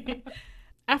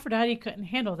 Aphrodite couldn't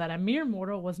handle that a mere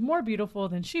mortal was more beautiful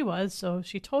than she was, so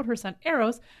she told her son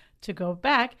Eros to go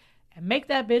back and make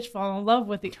that bitch fall in love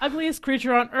with the ugliest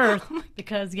creature on earth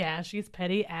because, yeah, she's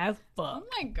petty as fuck. Oh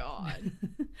my god.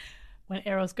 When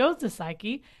Eros goes to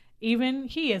Psyche, even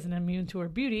he isn't immune to her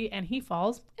beauty, and he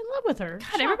falls in love with her.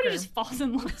 God, everybody just falls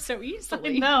in love so I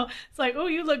easily. know. It's like, oh,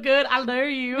 you look good. I love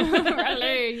you. I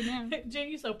love you now. Jen,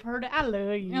 you so pretty. I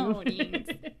love you. Oh, thanks.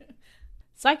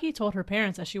 Psyche told her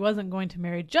parents that she wasn't going to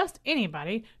marry just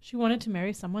anybody. She wanted to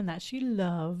marry someone that she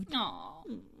loved. Aw.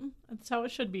 That's how it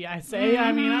should be, I say.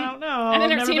 I mean, I don't know. And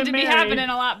then I've it never seemed been to be married. happening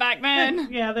a lot back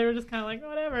then. Yeah, they were just kind of like,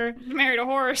 whatever. Married a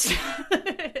horse.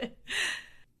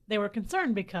 They were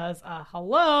concerned because,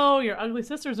 hello, your ugly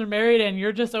sisters are married and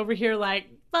you're just over here like,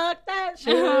 fuck that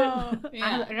shit. Oh,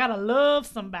 yeah. I gotta love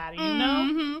somebody, you know?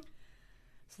 Mm-hmm.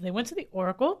 So they went to the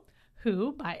oracle,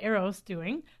 who, by Eros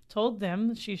doing, told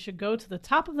them she should go to the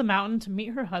top of the mountain to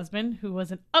meet her husband, who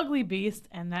was an ugly beast,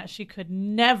 and that she could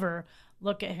never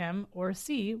look at him or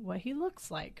see what he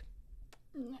looks like.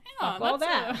 Yeah, Fuck all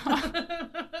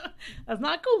that. That's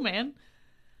not cool, man.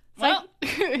 Well,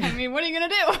 I mean, what are you going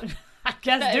to do? I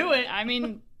guess do it. I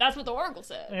mean, that's what the oracle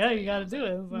said. Yeah, you gotta do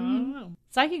it. So I don't know.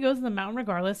 Psyche goes to the mountain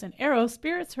regardless, and Eros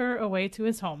spirits her away to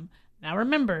his home. Now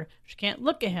remember, she can't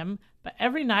look at him, but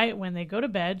every night when they go to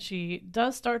bed, she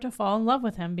does start to fall in love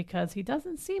with him because he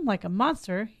doesn't seem like a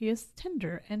monster. He is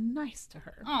tender and nice to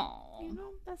her. Oh, You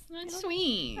know, that's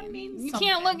sweet. that means you something.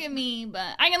 can't look at me,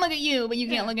 but I can look at you, but you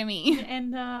can't look at me.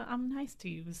 And I'm nice to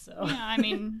you, so. Yeah, I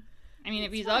mean,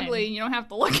 if he's fine. ugly, you don't have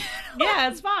to look at him. Yeah,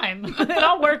 it's fine. It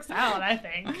all works out, I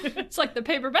think. It's like the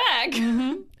paper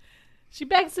bag. She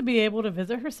begs to be able to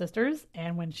visit her sisters,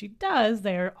 and when she does,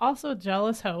 they are also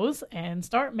jealous hoes and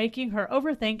start making her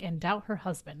overthink and doubt her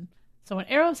husband. So when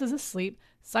Eros is asleep,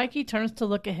 Psyche turns to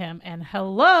look at him, and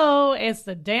hello, it's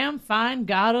the damn fine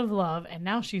god of love, and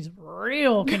now she's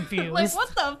real confused. Like, what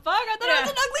the fuck? I thought it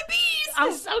was an ugly beast.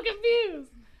 I'm so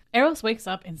confused. Eros wakes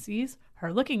up and sees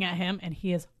her looking at him, and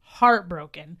he is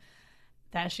heartbroken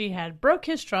that she had broke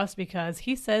his trust because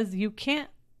he says you can't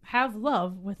have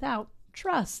love without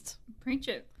trust. Preach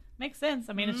it. Makes sense.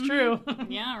 I mean, it's true.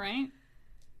 Yeah, right?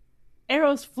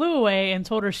 Eros flew away and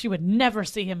told her she would never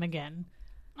see him again.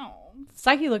 Oh.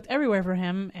 Psyche looked everywhere for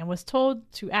him and was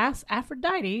told to ask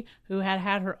Aphrodite, who had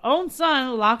had her own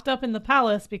son locked up in the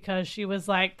palace because she was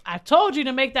like, I told you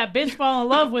to make that bitch fall in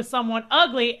love with someone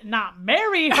ugly, not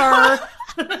marry her.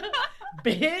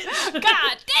 Bitch.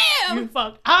 God damn! You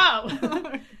fucked up.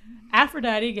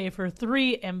 Aphrodite gave her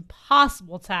 3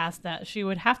 impossible tasks that she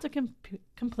would have to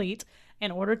complete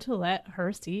in order to let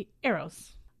her see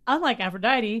Eros. Unlike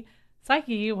Aphrodite,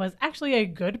 Psyche was actually a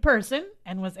good person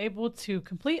and was able to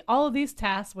complete all of these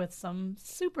tasks with some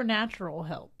supernatural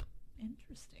help.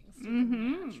 Interesting.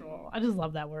 Supernatural. I just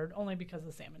love that word, only because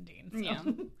of Sam and Dean. So. Yeah.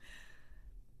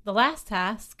 The last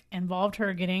task involved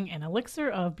her getting an elixir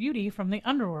of beauty from the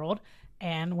underworld,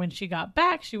 and when she got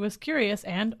back, she was curious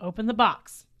and opened the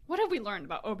box. What have we learned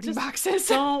about opening boxes?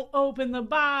 Don't open the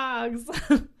box.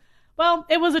 Well,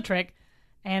 it was a trick,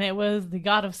 and it was the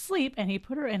god of sleep, and he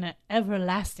put her in an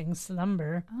everlasting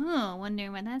slumber. Oh, wonder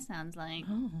what that sounds like.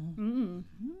 When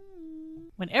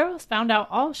Eros found out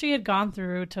all she had gone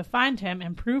through to find him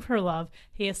and prove her love,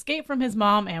 he escaped from his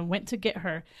mom and went to get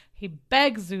her. He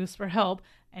begged Zeus for help,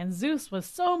 and Zeus was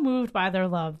so moved by their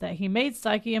love that he made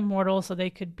Psyche immortal so they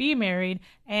could be married,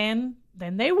 and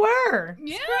then they were.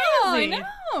 Yeah, crazy. I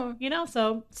know. You know,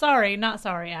 so sorry, not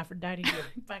sorry, Aphrodite.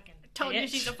 You fucking Told you bitch.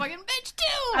 she's a fucking bitch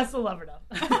too. I still love her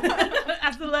though.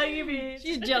 I still love you, bitch.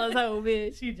 She's jealous, hoe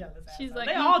bitch. She's jealous. She's Asshole. like,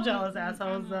 They all jealous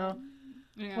assholes though.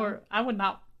 Yeah. Or I would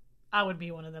not. I would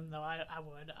be one of them though. I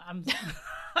would.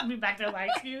 I'd be back there like,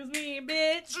 excuse me,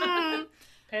 bitch.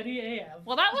 Petty AF.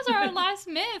 Well, that was our last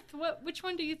myth. Which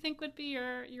one do you think would be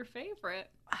your favorite?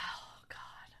 Oh,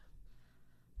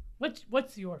 God.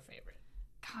 What's your favorite?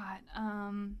 God,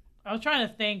 I was trying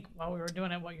to think while we were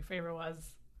doing it what your favorite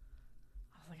was.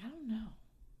 I was like, I don't know.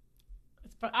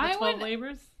 It's the 12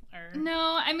 labors? Or...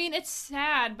 No, I mean, it's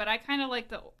sad, but I kind of like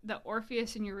the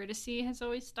Orpheus and Eurydice has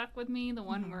always stuck with me. The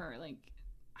one where, like,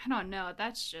 I don't know.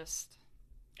 That's just...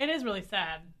 It is really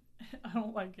sad. I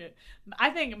don't like it.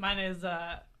 I think mine is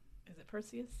it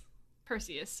Perseus?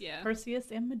 Perseus, yeah.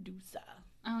 Perseus and Medusa.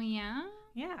 Oh, yeah?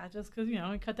 Yeah, just because, he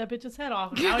cut that bitch's head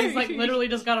off. And now he's, like, literally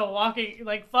just got to walking,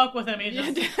 like, fuck with him. He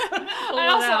just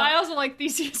I also like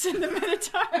Theseus and the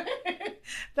Minotaur.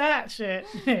 That shit.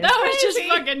 That was just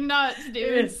fucking nuts, dude.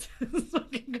 It is. It's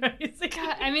fucking crazy.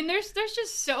 God, I mean, there's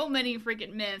just so many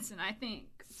freaking myths, and I think...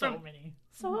 So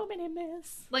many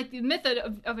myths. Like the myth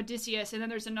of Odysseus, and then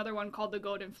there's another one called the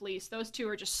Golden Fleece. Those two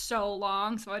are just so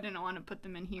long, so I didn't want to put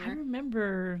them in here. I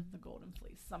remember the Golden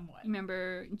Fleece somewhat. You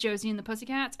remember Josie and the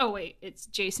Pussycats? Oh wait, it's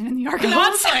Jason and the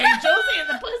Argonauts. Josie and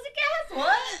the Pussycats?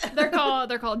 What?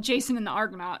 They're called Jason and the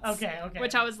Argonauts. Okay.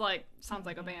 Which I was like, sounds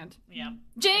like a band. Yeah.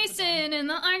 Jason and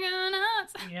the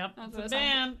Argonauts. Yep. It's a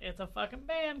band. It's a fucking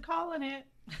band calling it.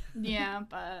 Yeah,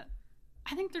 but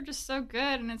I think they're just so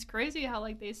good, and it's crazy how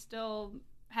like they still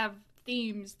have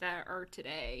themes that are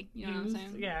today. You know what I'm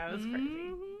saying? Yeah, it's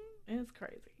crazy. It's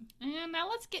crazy. And now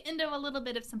let's get into a little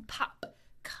bit of some pop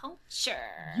culture.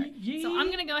 Yeah. So I'm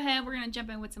going to go ahead. We're going to jump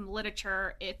in with some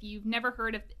literature. If you've never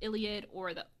heard of the Iliad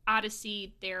or the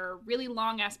Odyssey, they're really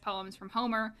long-ass poems from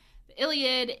Homer. The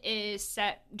Iliad is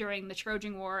set during the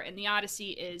Trojan War, and the Odyssey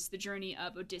is the journey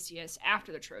of Odysseus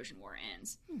after the Trojan War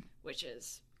ends, which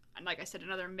is, like I said,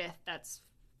 another myth that's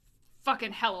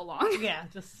fucking hella long. Yeah,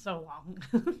 just so long.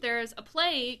 There's a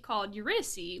play called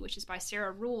Eurydice, which is by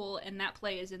Sarah Rule, and that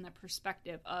play is in the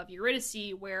perspective of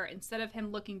Eurydice, where instead of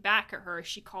him looking back at her,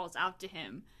 she calls out to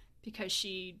him because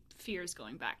she fears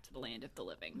going back to the land of the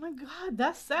living. Oh my God,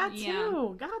 that's sad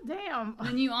too. God damn. And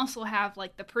then you also have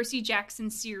like the Percy Jackson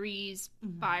series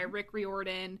by Rick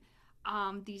Riordan.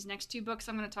 These next two books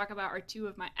I'm going to talk about are two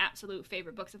of my absolute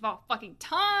favorite books of all fucking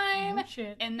time. Oh,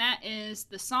 shit. And that is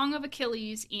The Song of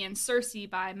Achilles and Circe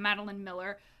by Madeline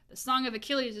Miller. The Song of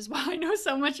Achilles is why I know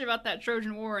so much about that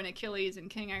Trojan War and Achilles and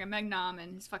King Agamemnon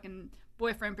and his fucking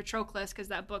boyfriend Patroclus, because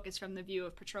that book is from the view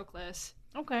of Patroclus.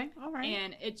 Okay, all right.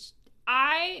 And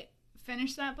I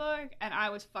finished that book and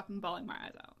I was fucking bawling my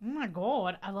eyes out. Oh my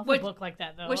God, I love a book like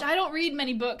that though. Which I don't read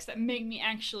many books that make me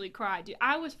actually cry, dude.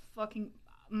 I was fucking...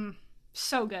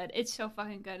 so good. It's so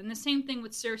fucking good. And the same thing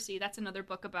with Circe. That's another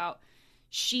book about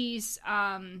she's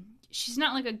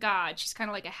not like a god. She's kind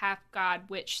of like a half god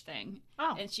witch thing.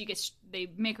 Oh. And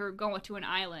they make her go to an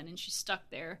island and she's stuck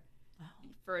there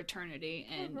for eternity.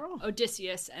 And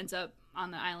Odysseus ends up on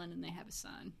the island and they have a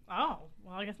son. Oh,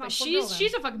 well, I guess not. But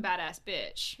she's a fucking badass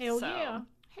bitch. Hell yeah.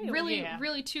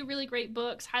 Really two really great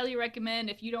books. Highly recommend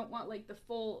if you don't want like the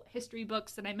full history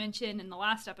books that I mentioned in the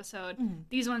last episode.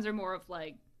 These ones are more of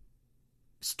like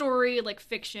story, like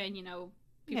fiction,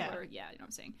 people are, you know what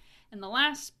I'm saying. And the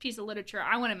last piece of literature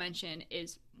I want to mention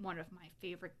is one of my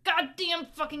favorite goddamn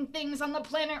fucking things on the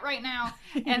planet right now.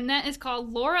 And that is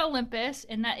called Laura Olympus,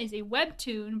 and that is a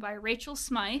webtoon by Rachel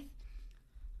Smythe.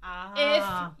 If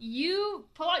you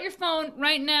pull out your phone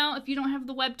right now, if you don't have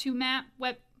the webtoon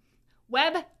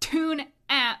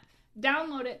app,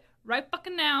 download it right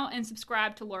fucking now and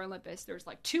subscribe to Laura Olympus. There's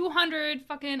like 200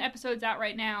 fucking episodes out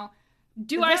right now.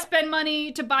 Do I spend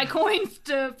money to buy coins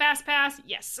to FastPass?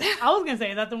 Yes. I was going to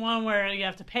say, is that the one where you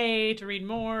have to pay to read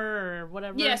more or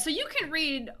whatever? Yeah, so you can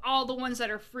read all the ones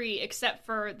that are free except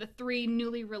for the 3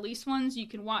 newly released ones. You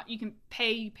can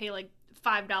pay like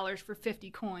 $5 for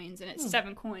 50 coins, and it's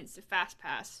 7 coins to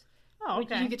FastPass. Oh,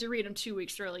 okay. You get to read them 2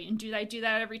 weeks early. And do I do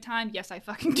that every time? Yes, I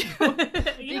fucking do.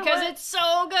 Because it's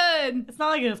so good. It's not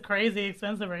like it's crazy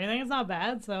expensive or anything. It's not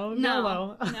bad, so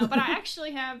no, but I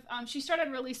actually have, she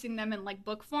started releasing them in like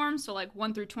book form. So like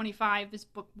 1 through 25 is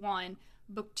book 1.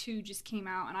 Book 2 just came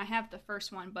out, and I have the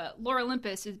first one. But Laura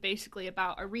Olympus is basically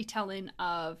about a retelling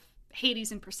of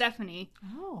Hades and Persephone.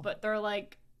 Oh. But they're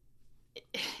like,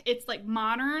 it's like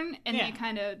modern, and they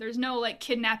kind of, there's no like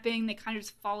kidnapping. They kind of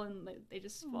just fall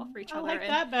for each other. I like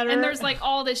that better. And there's like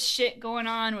all this shit going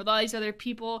on with all these other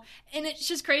people, and it's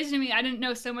just crazy to me. I didn't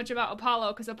know so much about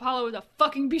Apollo because Apollo was a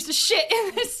fucking piece of shit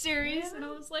in this series, and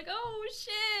I was like, oh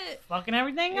shit, fucking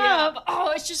everything up.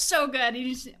 But, it's just so good.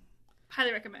 You just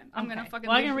highly recommend. I'm gonna fucking.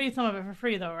 Well, I can read some of it for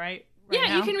free though, right?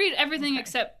 Yeah, you can read everything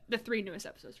except the 3 newest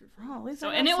episodes for free. Oh, at least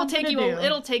and it will take you.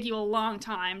 It'll take you a long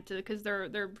time because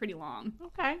they're pretty long.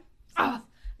 Okay.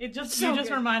 It just So you just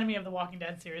good. reminded me of the Walking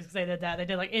Dead series because they did that. They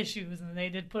did like issues and they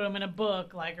did put them in a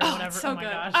book, like or whatever. It's so oh my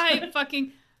good. gosh! I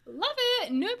fucking love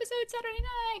it. New episode Saturday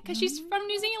night because she's from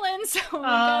New Zealand. So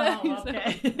Oh,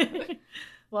 okay.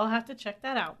 Well, I'll have to check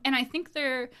that out. And I think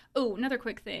another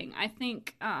quick thing. I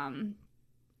think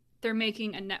they're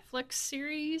making a Netflix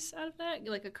series out of that,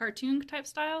 like a cartoon type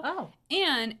style. Oh.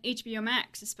 And HBO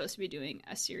Max is supposed to be doing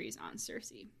a series on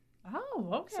Cersei. Oh,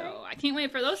 okay. So I can't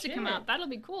wait for those to come Shit. out. That'll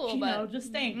be cool. You but know, just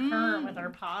staying current with our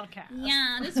podcast.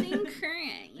 yeah, just being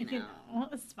current, you know.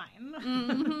 It's fine.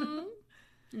 hmm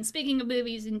And speaking of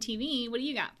movies and TV, what do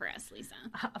you got for us, Lisa?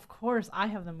 Of course, I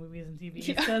have the movies and TV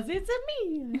Yeah. because it's a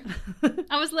me.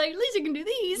 I was like, Lisa can do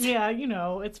these. Yeah, you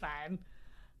know, it's fine.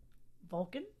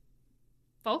 Vulcan?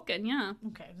 Vulcan, yeah.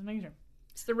 Okay, just making sure.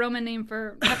 It's the Roman name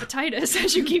for hepatitis,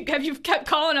 as you've kept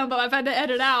calling them, but I've had to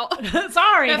edit out.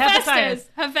 Sorry, Hephaestus.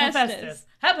 hepatitis.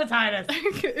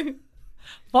 Hepatitis.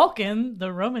 Vulcan,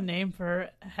 the Roman name for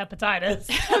hepatitis.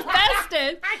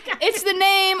 Hephaestus. It's the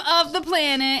name of the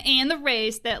planet and the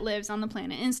race that lives on the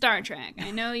planet in Star Trek.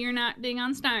 I know you're not big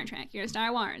on Star Trek. You're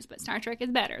Star Wars, but Star Trek is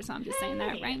better, so I'm just saying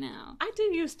that right now. I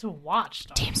did used to watch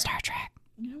Star Team Trek. Star Trek.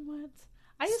 You know what?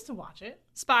 I used to watch it.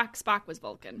 Spock was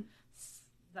Vulcan.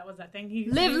 That was that thing he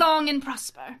Live long and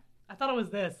prosper. I thought it was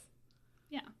this.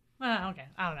 Yeah. Okay.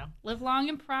 I don't know. Live long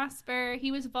and prosper.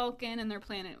 He was Vulcan, and their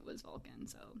planet was Vulcan.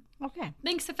 So Okay.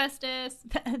 thanks, Hephaestus.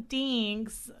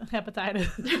 Dinks. Hepatitis.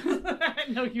 I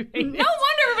know you hate No it.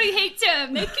 wonder everybody hates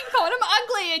him. They keep calling him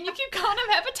ugly, and you keep calling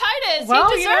him hepatitis. Well,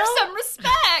 he you deserves know- some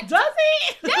respect. Does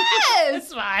he? Yes!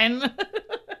 It's fine.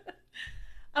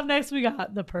 Up next, we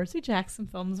got the Percy Jackson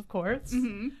films, of course.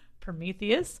 Mm-hmm.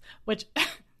 Prometheus, which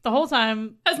the whole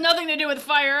time... Has nothing to do with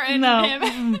fire and No.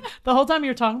 him. The whole time you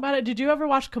were talking about it, did you ever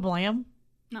watch Kablam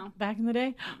No. back in the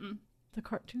day? Mm-mm. The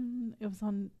cartoon, it was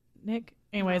on Nick.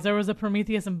 Anyways, there was a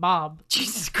Prometheus and Bob.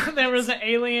 Jesus Christ. There was an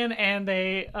alien and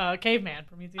a caveman,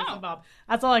 Prometheus Oh. and Bob.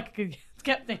 That's all I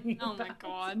kept thinking Oh about. my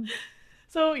god.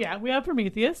 So, yeah, we have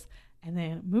Prometheus. And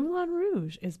then Moulin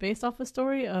Rouge is based off a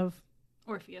story of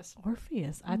Orpheus.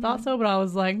 Orpheus. I thought so, but I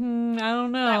was like, I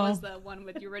don't know. That was the one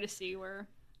with Eurydice where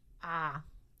Ah,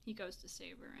 he goes to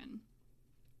save her and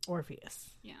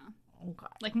Orpheus. yeah. Okay.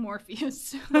 Like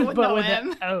Morpheus. But with no with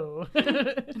M. an O.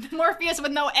 Morpheus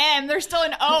with no M. There's still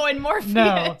an O in Morpheus.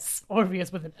 No,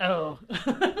 Orpheus with an O.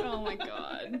 Oh my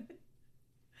god.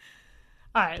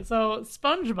 All right, so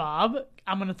SpongeBob,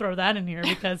 I'm going to throw that in here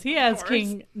because he has course.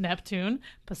 King Neptune,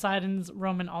 Poseidon's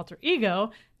Roman alter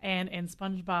ego, and in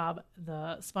SpongeBob,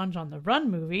 the Sponge on the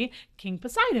Run movie, King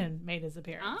Poseidon made his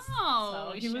appearance.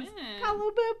 Oh, so he was shit. got a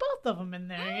little bit of both of them in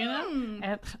there, you know? Mm.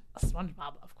 And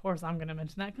SpongeBob, of course, I'm going to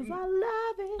mention that because I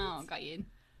love it. Oh, got you.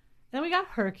 Then we got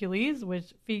Hercules,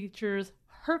 which features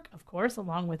Herc, of course,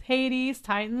 along with Hades,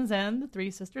 Titans, and the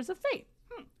Three Sisters of Fate.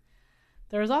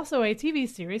 There is also a TV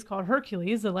series called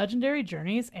Hercules, The Legendary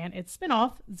Journeys, and its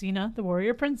spin-off, Xena, the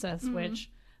Warrior Princess,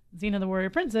 which Xena, the Warrior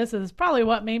Princess is probably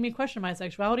what made me question my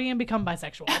sexuality and become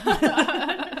bisexual.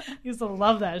 Used to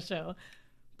love that show.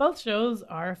 Both shows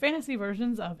are fantasy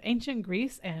versions of ancient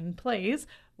Greece and plays,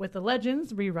 with the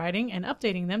legends rewriting and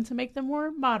updating them to make them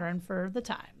more modern for the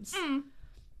times.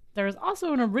 There is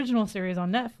also an original series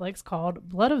on Netflix called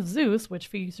Blood of Zeus, which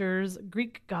features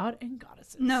Greek god and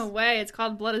goddesses. No way. It's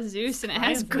called Blood of Zeus and it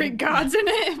has Crazy. Greek gods in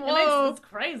it. Whoa. It's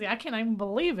crazy. I can't even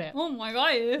believe it. Oh my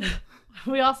god.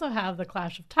 We also have The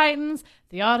Clash of Titans,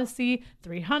 The Odyssey,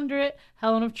 300,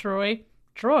 Helen of Troy,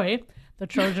 The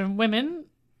Trojan Women,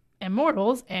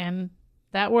 Immortals, and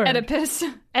that word. Oedipus.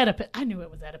 Oedipus. I knew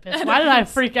it was Oedipus. Why did I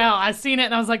freak out? I seen it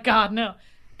and I was like, God, no.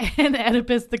 And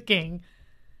Oedipus the King.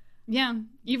 Yeah.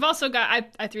 You've also got,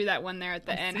 I threw that one there at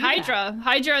the end. see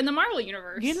Hydra in the Marvel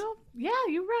Universe. You know? Yeah,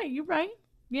 you're right.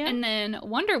 Yeah. And then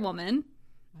Wonder Woman,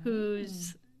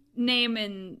 whose name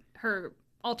in her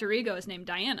alter ego is named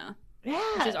Diana, yeah.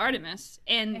 which is Artemis.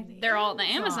 And they're all the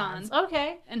Amazons.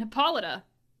 Okay. And Hippolyta.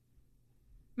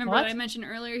 Remember What? what I mentioned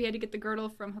earlier? He had to get the girdle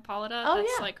from Hippolyta? Oh,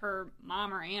 That's yeah. like her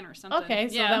mom or aunt or something. Okay,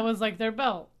 so yeah. that was like their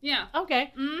belt. Yeah.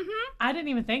 Okay. Mm-hmm. I didn't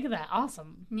even think of that.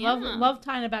 Awesome. Yeah. Love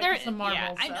tying it back to some Marvel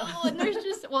Yeah, I stuff. know. And there's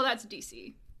just, well, that's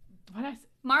DC. What I say?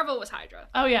 Marvel was Hydra.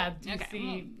 Oh yeah, DC, Okay.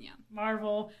 Well, yeah.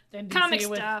 Marvel, then DC Comic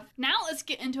with stuff. Now let's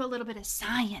get into a little bit of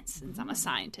science since I'm a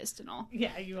scientist and all.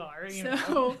 Yeah, you are. You So,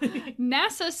 know.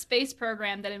 NASA's space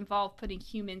program that involved putting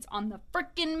humans on the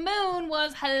frickin' moon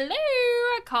was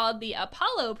called the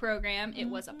Apollo program. It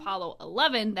was Apollo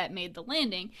 11 that made the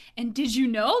landing. And did you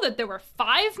know that there were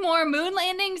 5 more moon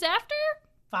landings after?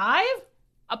 5?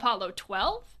 Apollo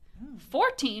 12,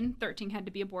 14, 13 had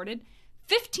to be aborted,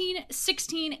 15,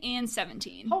 16, and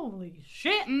 17. Holy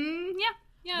shit! Yeah.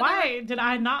 Yeah, Why did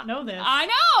I not know this? I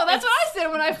know. That's what I said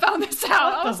when I found this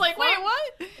out. I was like, fuck? wait,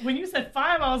 what? When you said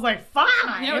 5, I was like, 5?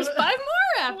 There was 5 more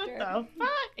after. What the fuck?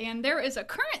 And there is a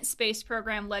current space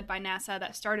program led by NASA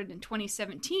that started in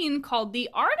 2017 called the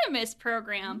Artemis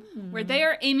program, where they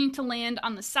are aiming to land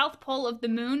on the south pole of the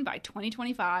moon by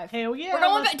 2025. Hell yeah, We're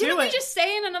going let's back. Didn't do we it. just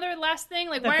say in another last thing,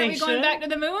 like, That why aren't they we going should? back to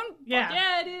the moon? Yeah. Fuck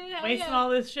yeah, dude. Hell Wasting yeah. all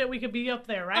this shit, we could be up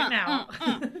there right now.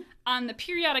 On the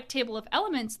periodic table of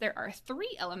elements, there are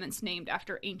 3 elements named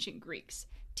after ancient Greeks.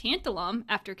 Tantalum,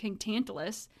 after King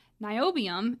Tantalus,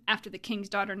 Niobium, after the king's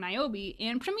daughter Niobe,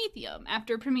 and Promethium,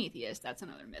 after Prometheus. That's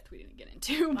another myth we didn't get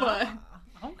into, but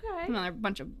Okay. another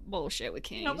bunch of bullshit with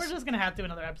kings. No, we're just going to have to do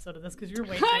another episode of this because you're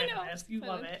way too I into know. this. You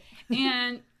love it.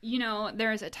 And,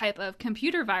 there's a type of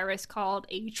computer virus called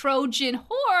a Trojan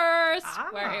horse,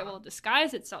 where it will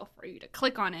disguise itself for you to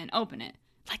click on it and open it,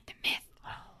 like the myth.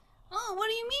 Oh, what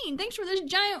do you mean? Thanks for this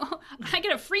giant... I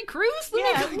get a free cruise?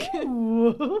 Yeah.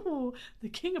 Ooh, the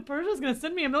king of Persia is going to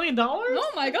send me $1 million?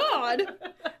 Oh my god.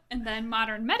 And then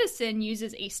modern medicine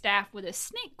uses a staff with a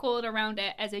snake coiled around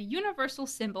it as a universal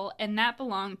symbol, and that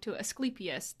belonged to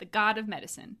Asclepius, the god of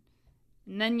medicine.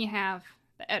 And then you have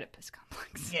the Oedipus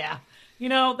complex. Yeah.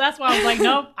 That's why I was like,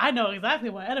 nope, I know exactly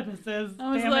what Oedipus is.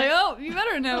 I was Damn like, it. oh, you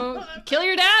better know. Kill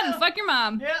your dad and fuck your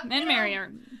mom. Yeah, and marry her.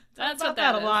 That's what about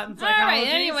that that is. a lot in All right,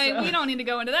 psychology, anyway, so. we don't need to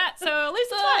go into that. So,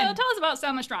 Lisa, fine. tell us about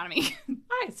some astronomy. All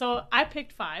right, so I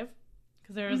picked 5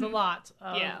 because there is a lot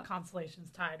of Yeah.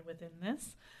 constellations tied within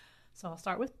this. So I'll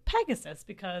start with Pegasus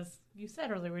because you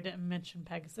said earlier we didn't mention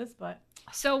Pegasus, but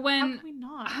So how when... can we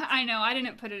not? I know, I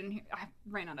didn't put it in here. I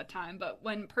ran out of time, but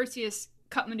when Perseus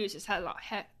cut Medusa's head off...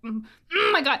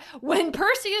 my god. When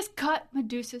Perseus cut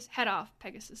Medusa's head off,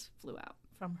 Pegasus flew out.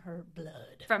 From her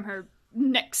blood. From her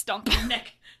neck stump.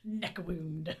 Neck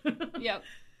wound. Yep.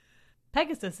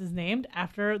 Pegasus is named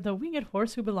after the winged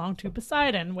horse who belonged to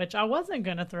Poseidon, which I wasn't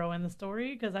going to throw in the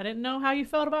story because I didn't know how you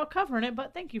felt about covering it,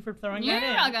 but thank you for throwing You're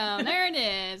that in. welcome. There it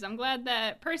is. I'm glad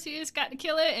that Perseus got to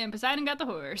kill it and Poseidon got the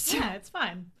horse. Yeah, it's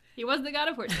fine. He was the god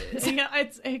of horses.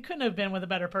 It couldn't have been with a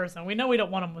better person. We know we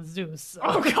don't want him with Zeus. So.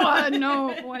 Oh god, no.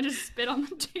 I just spit on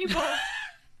the table.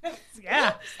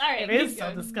 Yeah. All right, It is keep so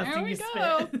going. disgusting There we you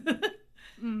go. spit.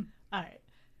 All right.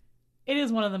 It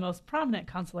is one of the most prominent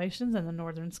constellations in the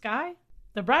northern sky.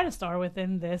 The brightest star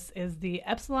within this is the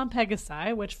Epsilon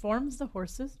Pegasi, which forms the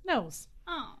horse's nose.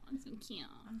 Oh, that's so cute.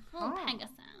 Little Pegasus.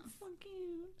 So cute.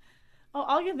 Oh,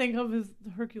 all I can think of is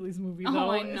the Hercules movie, Oh, though.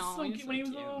 I It's know, so he's cute so when he was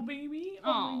a cute. little baby. Oh.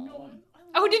 Oh, my God.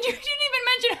 Oh, you didn't even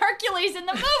mention Hercules in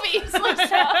the movies,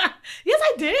 Lisa? Yes,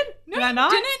 I did. No, did I you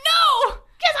not? didn't know.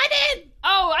 Yes, I did.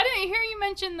 Oh, I didn't hear you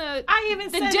mention the I even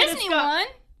said that it's Disney got- one.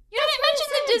 You didn't mention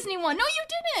the Disney one. No, you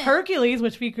didn't. Hercules,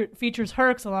 which features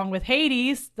Hercs along with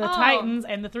Hades, the Oh. Titans,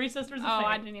 and the Three Sisters of Oh, Fate.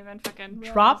 I didn't even fucking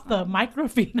realize Drop that. the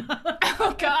microphene.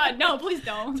 Oh God, no! Please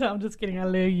don't. So I'm just kidding. I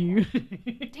love you.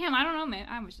 Damn, I don't know, man.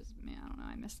 I don't know.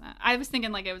 I missed that. I was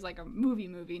thinking like it was like a movie,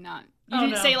 not. You Oh,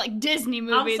 didn't no. say like Disney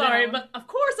movie. I'm sorry, though. but of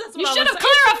course that's what You I should was have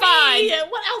saying. It's clarified.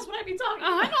 me. What else would I be talking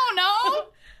about? I don't know.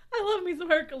 I love me some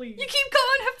Hercules. You keep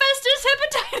calling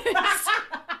Hephaestus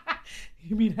hepatitis.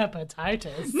 You mean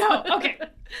hepatitis? No. Okay.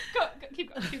 Go.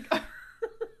 Keep going.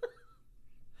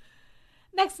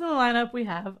 Next in the lineup, we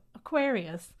have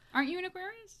Aquarius. Aren't you an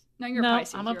Aquarius? No, you're a No,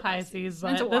 Pisces. I'm a You're Pisces,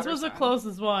 That's a but this water was the sign.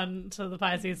 closest one to the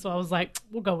Pisces, so I was like,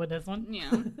 we'll go with this one.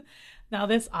 Yeah. Now,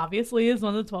 this obviously is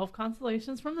one of the 12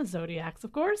 constellations from the zodiacs,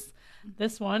 of course.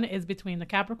 This one is between the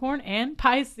Capricorn and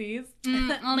Pisces.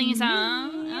 Lisa.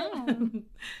 Oh.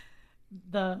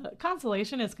 The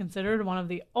constellation is considered one of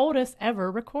the oldest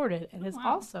ever recorded and is wow.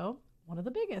 also one of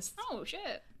the biggest. Oh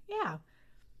shit. Yeah.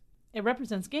 It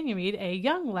represents Ganymede, a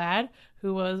young lad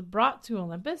who was brought to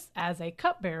Olympus as a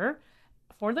cupbearer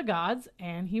for the gods,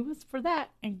 and he was for that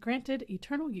and granted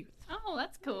eternal youth. Oh,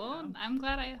 that's cool. I'm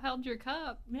glad I held your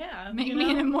cup. Yeah. Make you me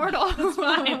an know? immortal. That's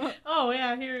fine. Oh,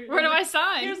 yeah. Here. Where do I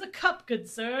sign? Here's a cup, good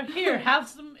sir. Here, have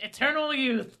some eternal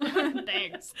youth.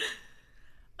 Thanks.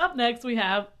 Up next, we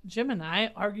have Gemini,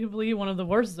 arguably one of the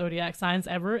worst zodiac signs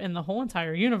ever in the whole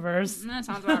entire universe. That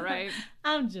sounds about right.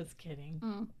 I'm just kidding.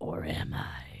 Mm. Or am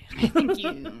I? Thank you.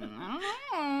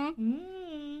 I don't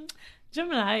know.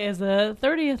 Gemini is the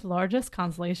 30th largest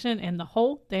constellation in the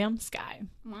whole damn sky.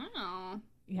 Wow.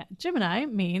 Yeah, Gemini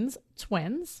means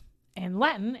twins in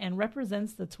Latin and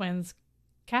represents the twins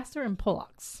Castor and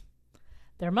Pollux.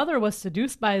 Their mother was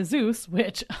seduced by Zeus,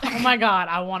 which, oh my God,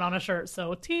 I want on a shirt,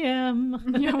 so TM.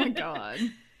 Oh my God.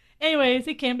 Anyways,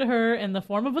 he came to her in the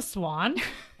form of a swan,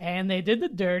 and they did the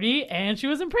dirty, and she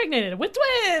was impregnated with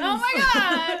twins. Oh my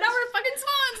God. Now we're fucking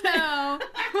swans now.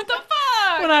 What the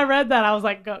fuck? When I read that, I was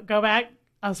like, go back.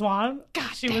 A swan?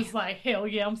 God She damn. was like, hell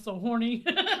yeah, I'm so horny.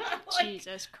 Like,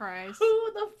 Jesus Christ.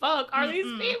 who the fuck are these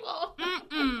people?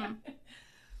 Mm-mm.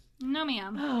 No,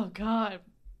 ma'am. Oh, God.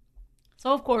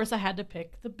 So, of course, I had to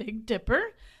pick the Big Dipper.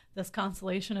 This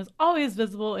constellation is always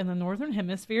visible in the northern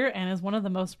hemisphere and is one of the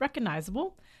most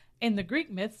recognizable. In the Greek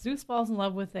myth, Zeus falls in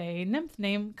love with a nymph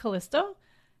named Callisto.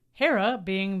 Hera,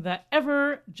 being the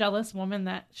ever-jealous woman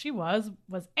that she was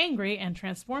angry and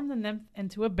transformed the nymph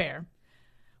into a bear.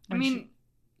 I mean,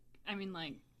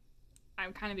 like, I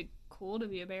would kind of be cool to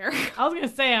be a bear. I was going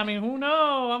to say, who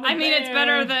knows? It's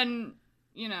better than,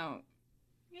 Yeah.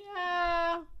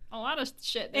 a lot of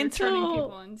shit they're turning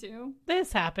people into.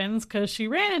 This happens because she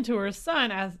ran into her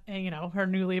son as, her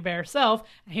newly bear self.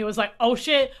 And he was like, oh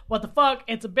shit, what the fuck?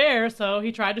 It's a bear. So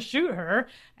he tried to shoot her.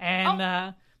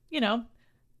 And,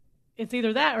 it's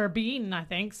either that or be eaten, I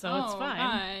think. So it's fine.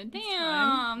 God. It's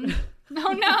Damn.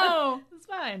 fine. No. It's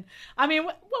fine.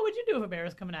 What would you do if a bear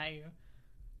is coming at you?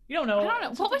 You don't know. I don't know.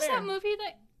 It's What just was a bear. that movie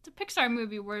it's a Pixar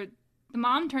movie where the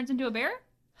mom turns into a bear?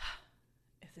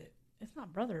 Is it? It's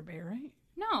not Brother Bear, right?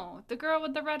 No, the girl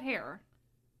with the red hair.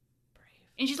 Brave.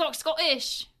 And she's like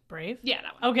Scottish. Brave? Yeah,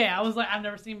 that one. Okay, I was like, I've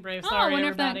never seen Brave. Sorry, I wonder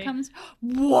everybody. if that comes.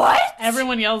 What?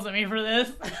 Everyone yells at me for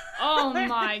this. Oh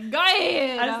my god!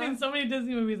 I've seen so many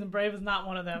Disney movies and Brave is not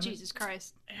one of them. Jesus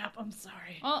Christ. Yep, I'm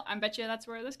sorry. Well, I bet you that's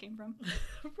where this came from.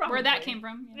 Probably. Where that came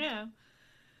from. Yeah.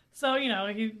 So, he,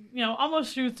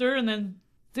 almost shoots her, and then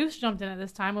Zeus jumped in at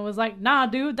this time and was like, nah,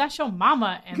 dude, that's your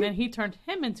mama. And then he turned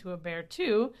him into a bear,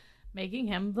 too, making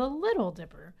him the Little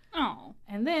Dipper. Oh.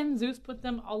 And then Zeus put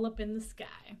them all up in the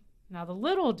sky. Now, the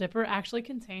Little Dipper actually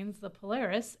contains the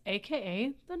Polaris,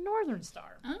 a.k.a. the Northern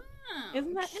Star. Oh,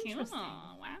 Isn't that cute. interesting?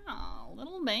 Wow,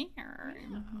 little bear.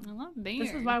 Yeah. I love bears.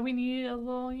 This is why we need a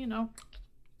little,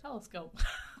 telescope.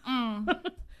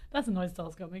 That's a noise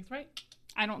telescope makes, right?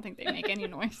 I don't think they make any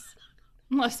noise.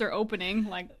 Unless they're opening,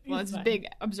 It's fine. big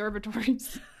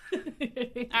observatories. All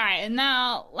right, and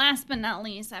now, last but not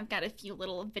least, I've got a few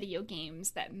little video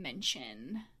games that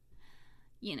mention,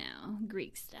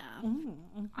 Greek stuff.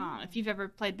 If you've ever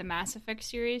played the Mass Effect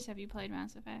series, have you played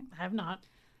Mass Effect? I have not.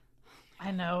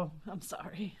 I know. I'm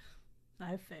sorry.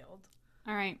 I've failed.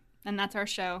 All right, and that's our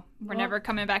show. We're Well, never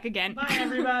coming back again. Bye,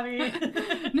 everybody.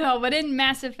 No, but in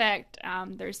Mass Effect,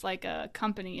 there's like a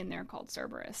company in there called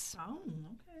Cerberus, Oh,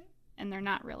 okay. and they're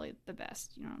not really the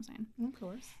best. You know what I'm saying? Of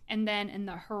course. And then in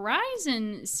the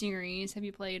Horizon series, have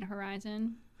you played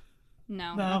Horizon?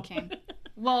 No. Okay.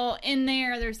 Well, in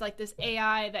there's like this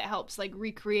AI that helps like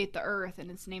recreate the Earth,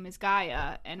 and its name is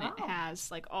Gaia, and it Oh.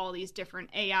 has like all these different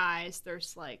AIs.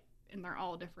 There's like, and they're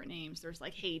all different names. There's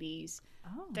like Hades.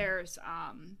 Oh. There's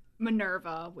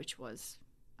Minerva, which was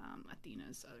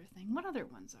Athena's other thing. What other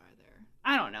ones are there?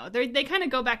 I don't know. They kind of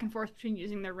go back and forth between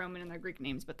using their Roman and their Greek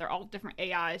names, but they're all different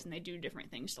AIs, and they do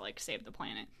different things to like save the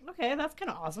planet. Okay, that's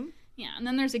kind of awesome. Yeah, and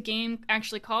then there's a game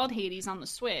actually called Hades on the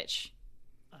Switch.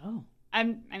 Oh.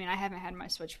 I haven't had my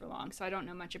Switch for long, so I don't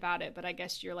know much about it, but I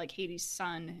guess you're like Hades'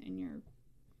 son and you're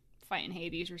fighting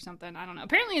Hades or something. I don't know.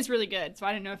 Apparently it's really good, so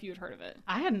I didn't know if you had heard of it.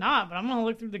 I had not, but I'm going to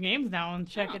look through the games now and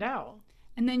check it out.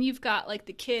 And then you've got like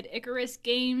the Kid Icarus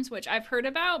games, which I've heard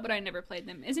about, but I never played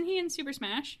them. Isn't he in Super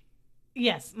Smash?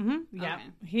 Yes. Mm-hmm. Yeah.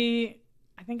 Okay.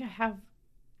 I think I have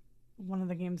one of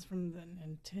the games from the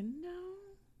Nintendo.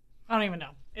 I don't even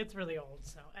know. It's really old,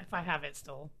 so if I have it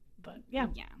still. But yeah.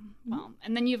 Yeah. Well,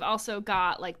 and then you've also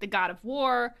got like the God of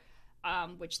War,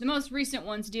 which the most recent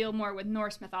ones deal more with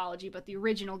Norse mythology, but the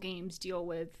original games deal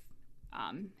with,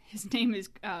 his name is,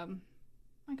 oh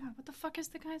my God, what the fuck is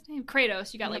the guy's name?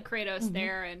 Kratos. You got like Kratos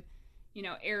there, and,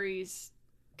 Ares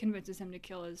convinces him to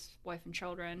kill his wife and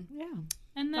children. Yeah.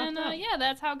 And then,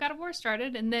 that's how God of War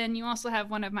started. And then you also have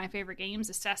one of my favorite games,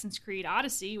 Assassin's Creed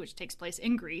Odyssey, which takes place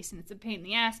in Greece. And it's a pain in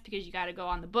the ass because you got to go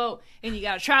on the boat and you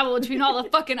got to travel between all the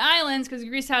fucking islands because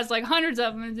Greece has like hundreds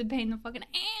of them. And it's a pain in the fucking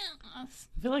ass.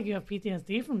 I feel like you have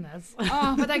PTSD from this.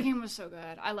 Oh, but that game was so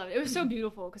good. I loved it. It was so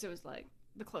beautiful because it was like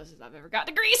the closest I've ever got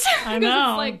to Greece. I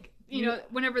know. It's like,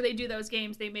 whenever they do those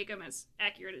games, they make them as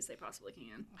accurate as they possibly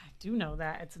can. I do know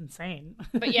that. It's insane.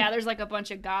 But yeah, there's like a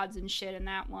bunch of gods and shit in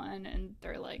that one. And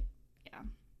they're like,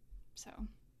 so.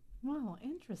 Well,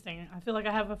 interesting. I feel like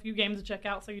I have a few games to check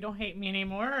out so you don't hate me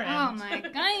anymore. And Oh my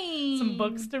god. some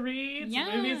books to read, Yeah,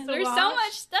 some movies to there's watch. so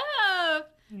much stuff.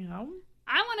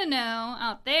 I want to know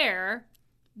out there,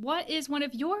 what is one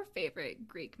of your favorite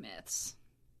Greek myths?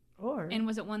 Or And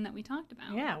was it one that we talked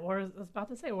about? yeah, or I was about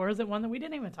to say, or is it one that we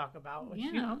didn't even talk about? Which,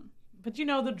 Yeah. But you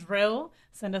know the drill.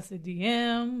 Send us a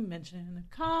DM, mention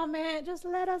a comment, just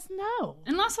let us know.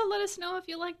 And also let us know if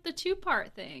you like the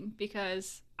 2-part thing,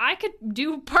 because I could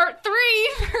do part 3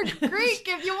 for Greek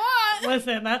if you want.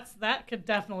 Listen, that could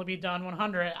definitely be done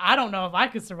 100. I don't know if I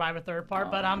could survive a third part,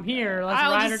 but I'm here. Let's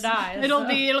ride or die.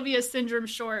 It'll be a syndrome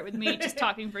short with me just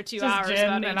talking for 2 hours Jen,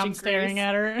 about and I'm ancient staring Greece.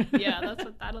 at her. Yeah, that's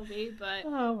what that'll be. But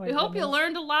we hope you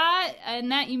learned a lot,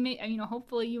 and that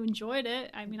hopefully you enjoyed it.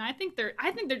 I mean, I think they're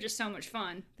just so much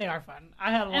fun. They are fun.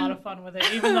 I had a lot of fun with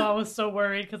it, even though I was so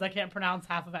worried because I can't pronounce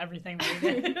half of everything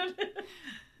they did.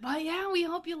 But yeah, we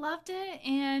hope you loved it,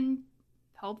 and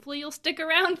hopefully you'll stick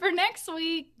around for next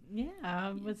week.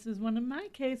 Yeah, this is one of my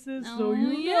cases, so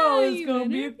Oh, it's going to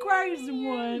be a crazy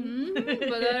one. But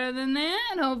other than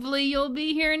that, hopefully you'll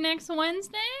be here next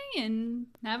Wednesday, and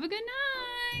have a good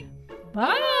night.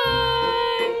 Bye.